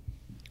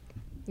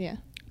 Yeah.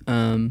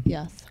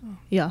 Yes.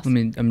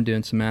 I'm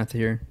doing some math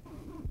here.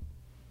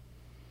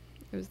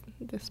 It was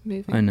this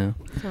moving. I know.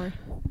 Sorry.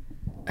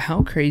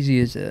 How crazy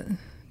is it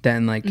that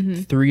in like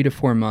 3 to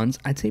 4 months,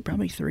 I'd say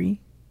probably 3,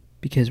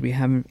 because we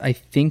haven't, I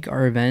think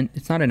our event,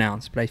 it's not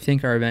announced, but I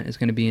think our event is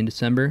going to be in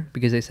December,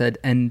 because they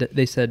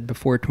said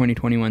before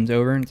 2021's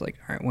over, and it's like,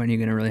 all right, when are you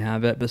going to really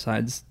have it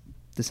besides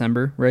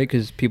December, right?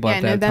 Because people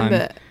have to have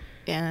November, time.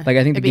 Yeah. Like,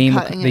 I think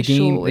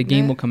the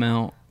game will come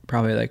out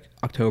probably like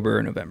October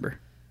or November.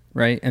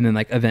 Right, and then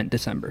like event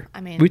December.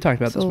 I mean, we talked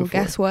about this before.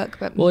 Guesswork,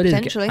 but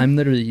potentially.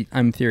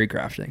 I'm theory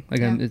crafting.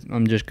 Like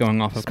I'm just going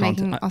off of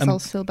context. Making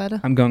ourselves feel better.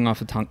 I'm going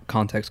off of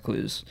context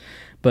clues.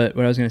 But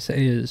what I was gonna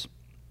say is,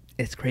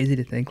 it's crazy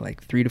to think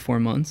like 3 to 4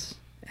 months,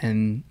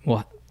 and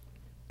well,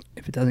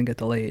 if it doesn't get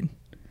delayed,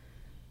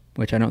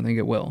 which I don't think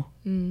it will,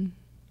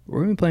 we're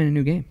gonna be playing a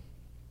new game.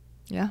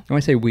 Yeah. When I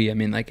say we, I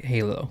mean like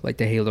Halo, like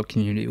the Halo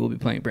community will be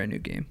playing a brand new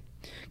game,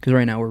 because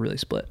right now we're really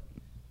split.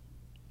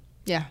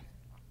 Yeah.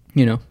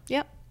 You know.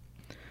 Yep.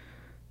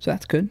 So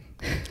that's good.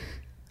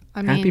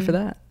 I'm happy for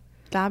that.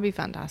 That'd be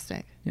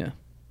fantastic. Yeah.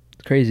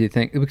 It's crazy to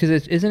think, because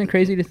isn't it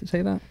crazy to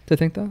say that, to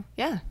think that?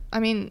 Yeah. I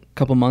mean, a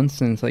couple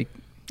months and it's like,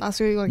 that's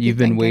really what you've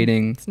been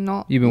waiting. It's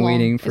not You've been long.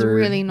 waiting for it's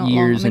really not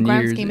years long. In the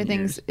grand years scheme of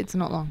things, years. It's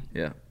not long.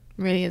 Yeah. It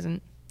really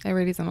isn't. It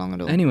really isn't long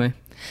at all. Anyway.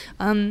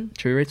 Should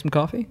we rate some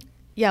coffee?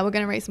 Yeah, we're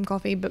going to rate some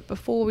coffee. But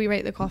before we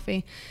rate the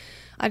coffee,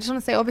 I just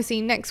want to say,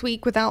 obviously, next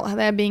week, without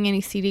there being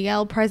any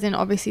CDL present,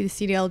 obviously the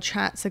CDL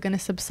chats are going to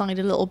subside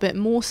a little bit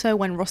more so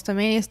when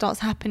Rostermania starts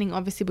happening.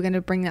 Obviously, we're going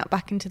to bring that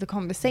back into the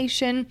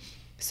conversation.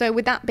 So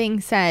with that being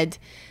said,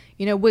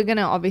 you know, we're going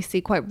to obviously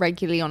quite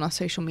regularly on our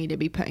social media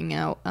be putting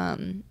out,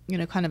 you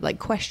know, kind of like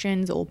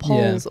questions or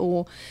polls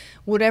or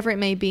whatever it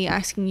may be,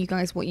 asking you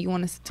guys what you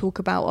want us to talk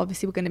about.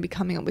 Obviously, we're going to be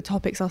coming up with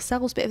topics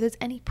ourselves, but if there's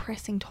any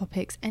pressing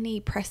topics, any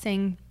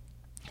pressing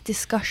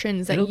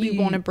discussions that you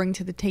want to bring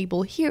to the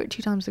table here at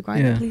Two Times the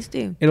Grind, please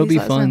do. It'll be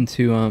fun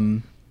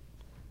to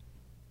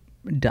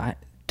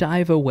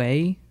dive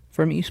away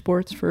from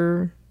esports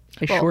for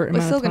a short amount of time.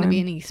 We're still going to be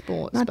in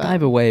esports. Not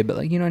dive away, but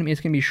like, you know what I mean?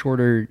 It's going to be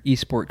shorter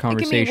esport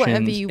conversations. It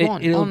can be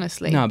whatever you want,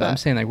 honestly. No, but I'm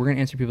saying like we're going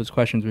to answer people's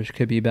questions, which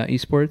could be about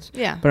esports.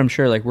 Yeah. But I'm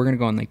sure like we're going to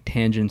go on like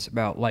tangents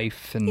about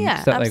life and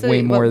stuff, absolutely. like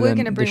way more than... We're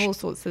going to bring all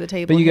sorts to the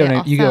table. But you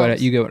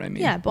get what I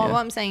mean. Yeah, but what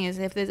I'm saying is,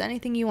 if there's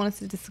anything you want us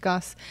to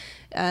discuss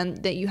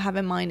that you have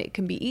in mind, it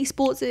can be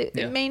esports.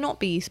 It may not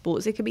be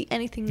esports. It could be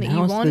anything that you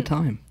want. Now's the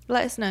time.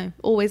 Let us know.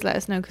 Always let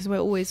us know, because we're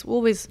always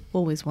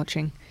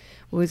watching.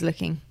 Always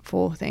looking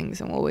for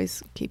things, and we're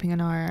always keeping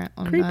an eye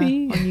on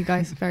you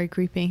guys. Very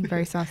creepy,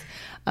 very sus.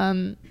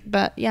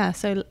 But yeah,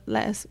 so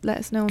let us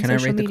know on social media. Can I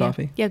rate the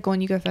coffee? Yeah, go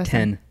on, you go first.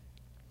 10.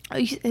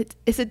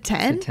 It's a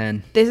 10? It's a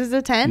 10. This is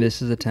a 10?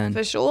 This is a 10.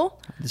 For sure?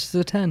 This is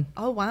a 10.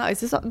 Oh wow,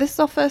 this is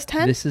our first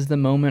 10? This is the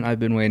moment I've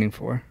been waiting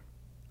for.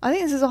 I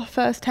think this is our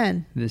first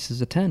 10. This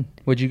is a 10.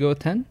 Would you go with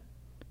 10?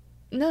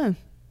 No.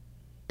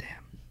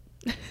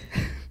 Damn.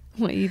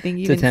 What do you think?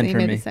 It's a 10 for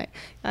me.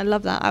 I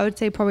love that. I would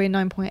say probably a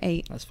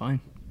 9.8. That's fine.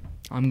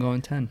 I'm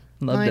going 10.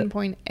 Loved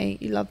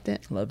 9.8. You loved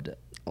it. Loved it.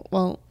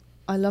 Well,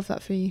 I love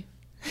that for you.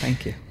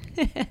 Thank you.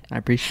 I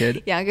appreciate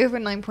it. Yeah, I go for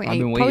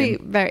 9.8. Probably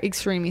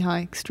extremely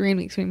high.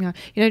 Extremely high.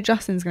 You know,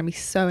 Justin's going to be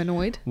so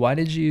annoyed. Why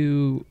did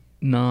you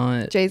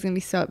not... Jay's going to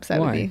be so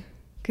upset with you.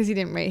 Because he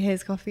didn't rate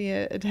his coffee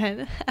a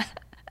 10.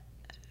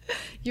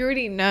 You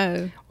already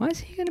know. Why is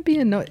he going to be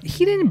annoyed?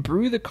 He didn't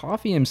brew the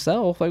coffee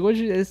himself. Like,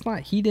 it's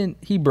not...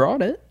 He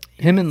brought it.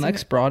 Him and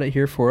Lex brought it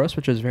here for us,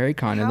 which was very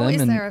kind of them. How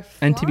is there a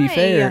fly? And to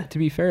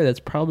be fair, that's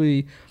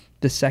probably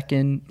the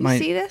second... You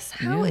see this?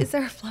 How is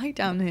there a fly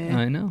down here?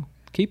 I know.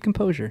 Keep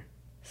composure.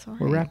 Sorry.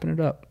 We're wrapping it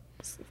up.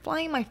 It's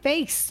flying in my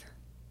face.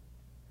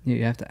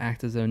 You have to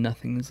act as though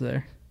nothing's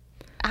there.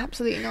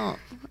 Absolutely not.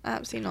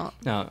 Absolutely not.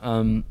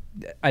 No,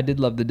 I did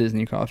love the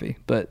Disney coffee,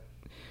 but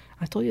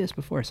I told you this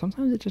before.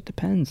 Sometimes it just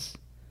depends.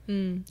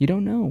 You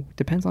don't know.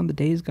 Depends on the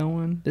day's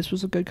going. This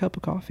was a good cup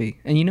of coffee,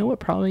 and you know what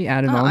probably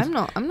added on? I'm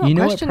not. You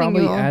know questioning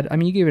what probably I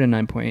mean, you gave it a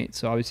 9.8,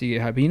 so obviously you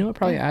get high. But you know what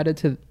probably added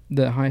to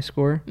the high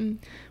score?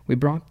 We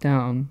brought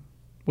down.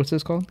 What's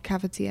this called?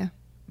 Cafetiere.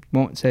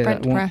 Won't say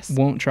French that. press.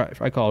 Won't try.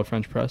 I call it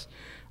French press.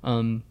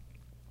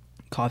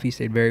 Coffee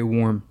stayed very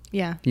warm.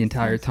 Yeah. The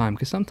entire time,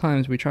 because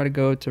sometimes we try to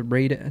go to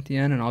rate it at the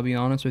end, and I'll be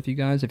honest with you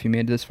guys, if you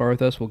made it this far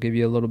with us, we'll give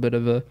you a little bit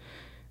of a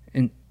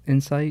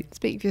insight.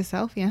 Speak for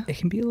yourself, yeah. It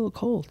can be a little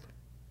cold.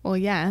 Well,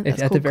 yeah,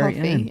 that's at called the very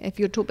coffee. end. If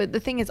you're but the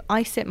thing is,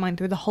 I sip mine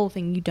through the whole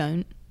thing. You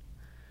don't.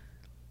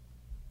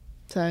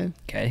 So.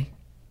 Okay.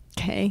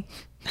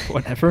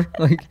 Whatever.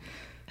 Like.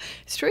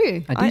 It's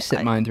true. I do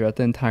sip mine throughout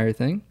the entire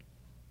thing.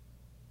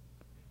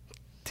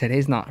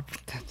 Today's not.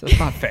 That's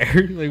not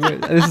fair.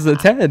 Like, this is a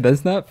 10.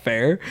 That's not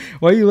fair.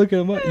 Why are you looking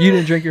at mine? You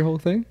didn't drink your whole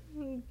thing?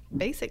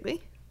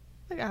 Basically.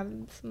 Like I have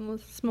the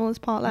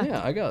smallest part left.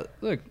 Yeah, I got.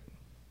 Look.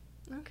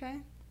 Okay.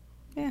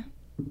 Yeah.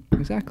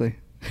 Exactly.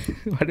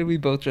 Why did we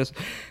both just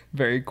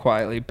very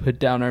quietly put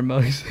down our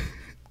mugs?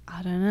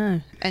 I don't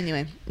know.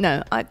 Anyway,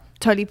 no, I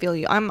totally feel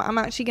you. I'm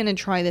actually gonna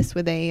try this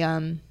with a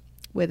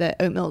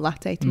oat milk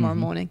latte tomorrow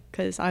morning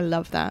because I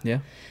love that. Yeah.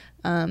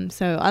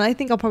 So and I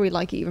think I'll probably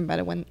like it even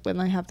better when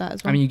I have that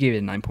as well. I mean, you gave it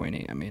a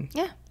 9.8. I mean.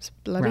 Yeah, it's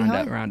bloody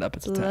high. Round up,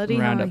 it's a 10.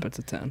 Round up, it's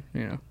a 10.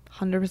 You know.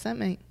 100%,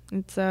 mate.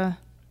 It's if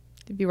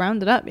you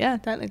round it up, yeah,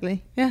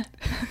 technically, yeah.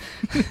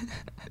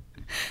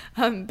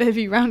 But if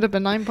you round up a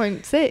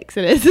 9.6,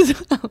 it is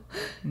as well.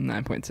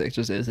 9.6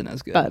 just isn't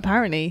as good. But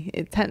apparently,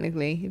 it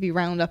technically, if you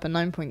round up a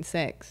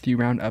 9.6. If you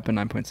round up a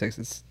 9.6,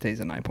 it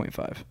stays a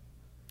 9.5.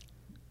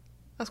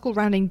 That's called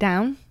rounding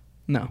down?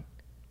 No.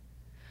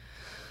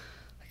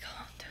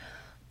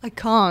 I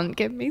can't.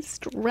 Give me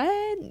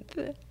strength.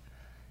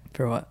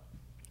 For what?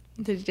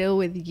 To deal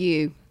with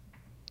you.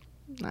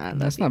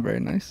 That's not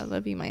very nice. I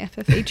love you, my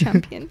FFA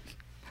champion.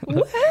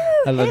 Woo!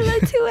 I love Hello you.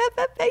 to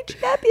FFA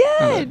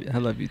champion. I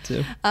love you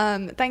too.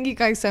 Thank you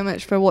guys so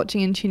much for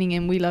watching and tuning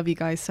in. We love you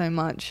guys so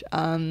much.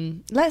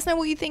 Let us know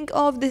what you think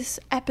of this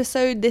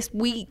episode this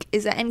week.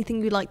 Is there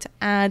anything you'd like to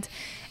add?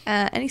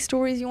 Any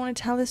stories you want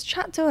to tell us?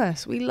 Chat to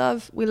us. We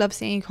love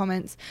seeing your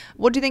comments.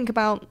 What do you think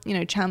about,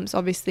 champs?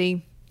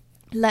 Obviously,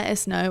 let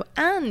us know.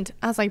 And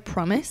as I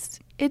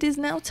promised, it is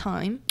now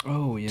time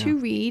to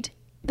read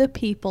the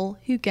people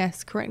who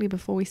guessed correctly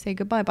before we say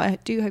goodbye. But I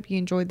do hope you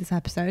enjoyed this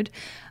episode.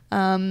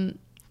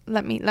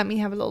 Let me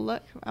have a little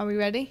look. Are we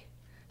ready?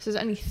 So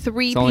there's only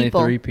three people. Only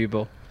 3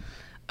 people.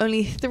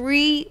 Only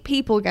 3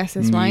 people guess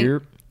this, right?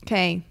 Yep.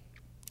 Okay.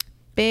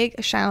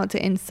 Big shout out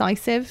to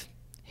Incisive,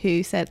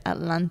 who said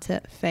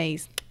Atlanta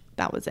Phase.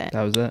 That was it.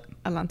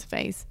 Atlanta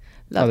Phase.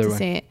 Love to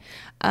see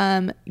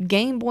it.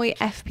 Game Boy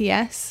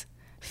FPS.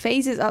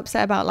 FaZe is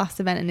upset about last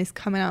event and is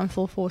coming out in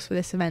full force for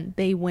this event.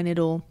 They win it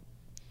all.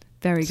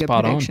 Very good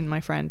prediction, my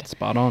friend.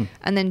 Spot on.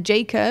 And then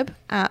Jacob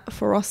at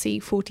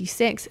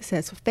Ferocity46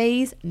 says,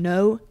 FaZe,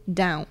 no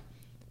doubt.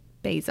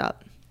 FaZe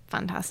up.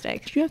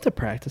 Fantastic. Did you have to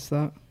practice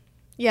that?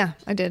 Yeah,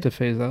 I did. To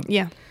phase up?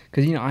 Yeah.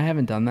 Because, I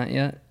haven't done that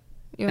yet.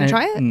 You want to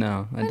try it?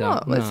 No, I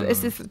don't. No, it's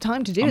the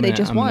time to do it. They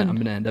just won. I'm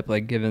going to end up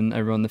giving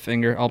everyone the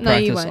finger. I'll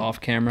practice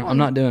off camera. I'm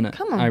not doing it.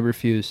 Come on. I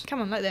refuse.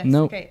 Come on, like this.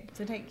 Nope. Okay,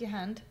 so take your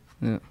hand.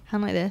 Yeah.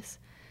 Hand like this.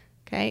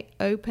 Okay,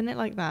 open it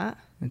like that.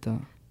 Like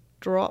that.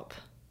 Drop.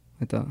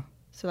 Like that.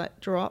 So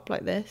drop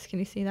like this. Can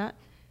you see that?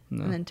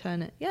 No. And then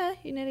turn it. Yeah,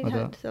 you nearly Like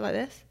turned. that. So like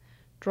this.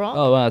 Drop.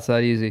 Oh, wow, it's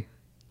that easy.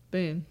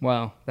 Boom.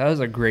 Wow, that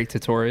was a great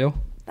tutorial.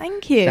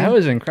 Thank you. That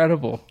was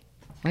incredible.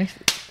 Nice.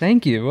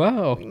 Thank you.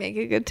 Wow. We make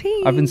a good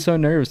team. I've been so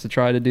nervous to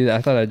try to do that.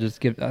 I thought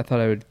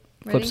I would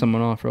flip Ready?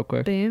 someone off real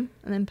quick. Boom.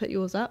 And then put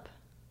yours up.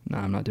 No,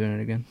 I'm not doing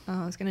it again.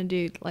 Oh, I was going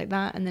to do like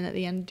that. And then at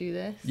the end, do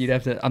this. You'd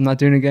have to. I'm not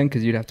doing it again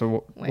because you'd have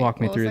to Wait, walk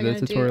me through the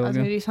tutorial I was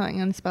again. going to do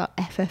something and spell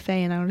FFA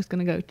and I was just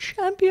going to go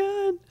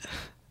champion.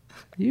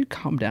 You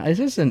calm down.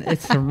 It's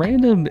a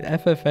random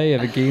FFA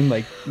of a game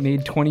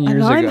made 20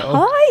 years and I'm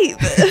ago. hype.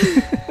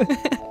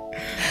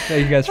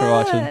 Thank you guys for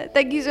watching.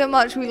 Thank you so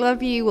much. We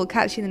love you. We'll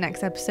catch you in the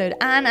next episode.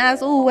 And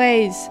as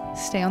always,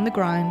 stay on the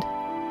grind.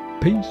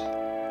 Peace.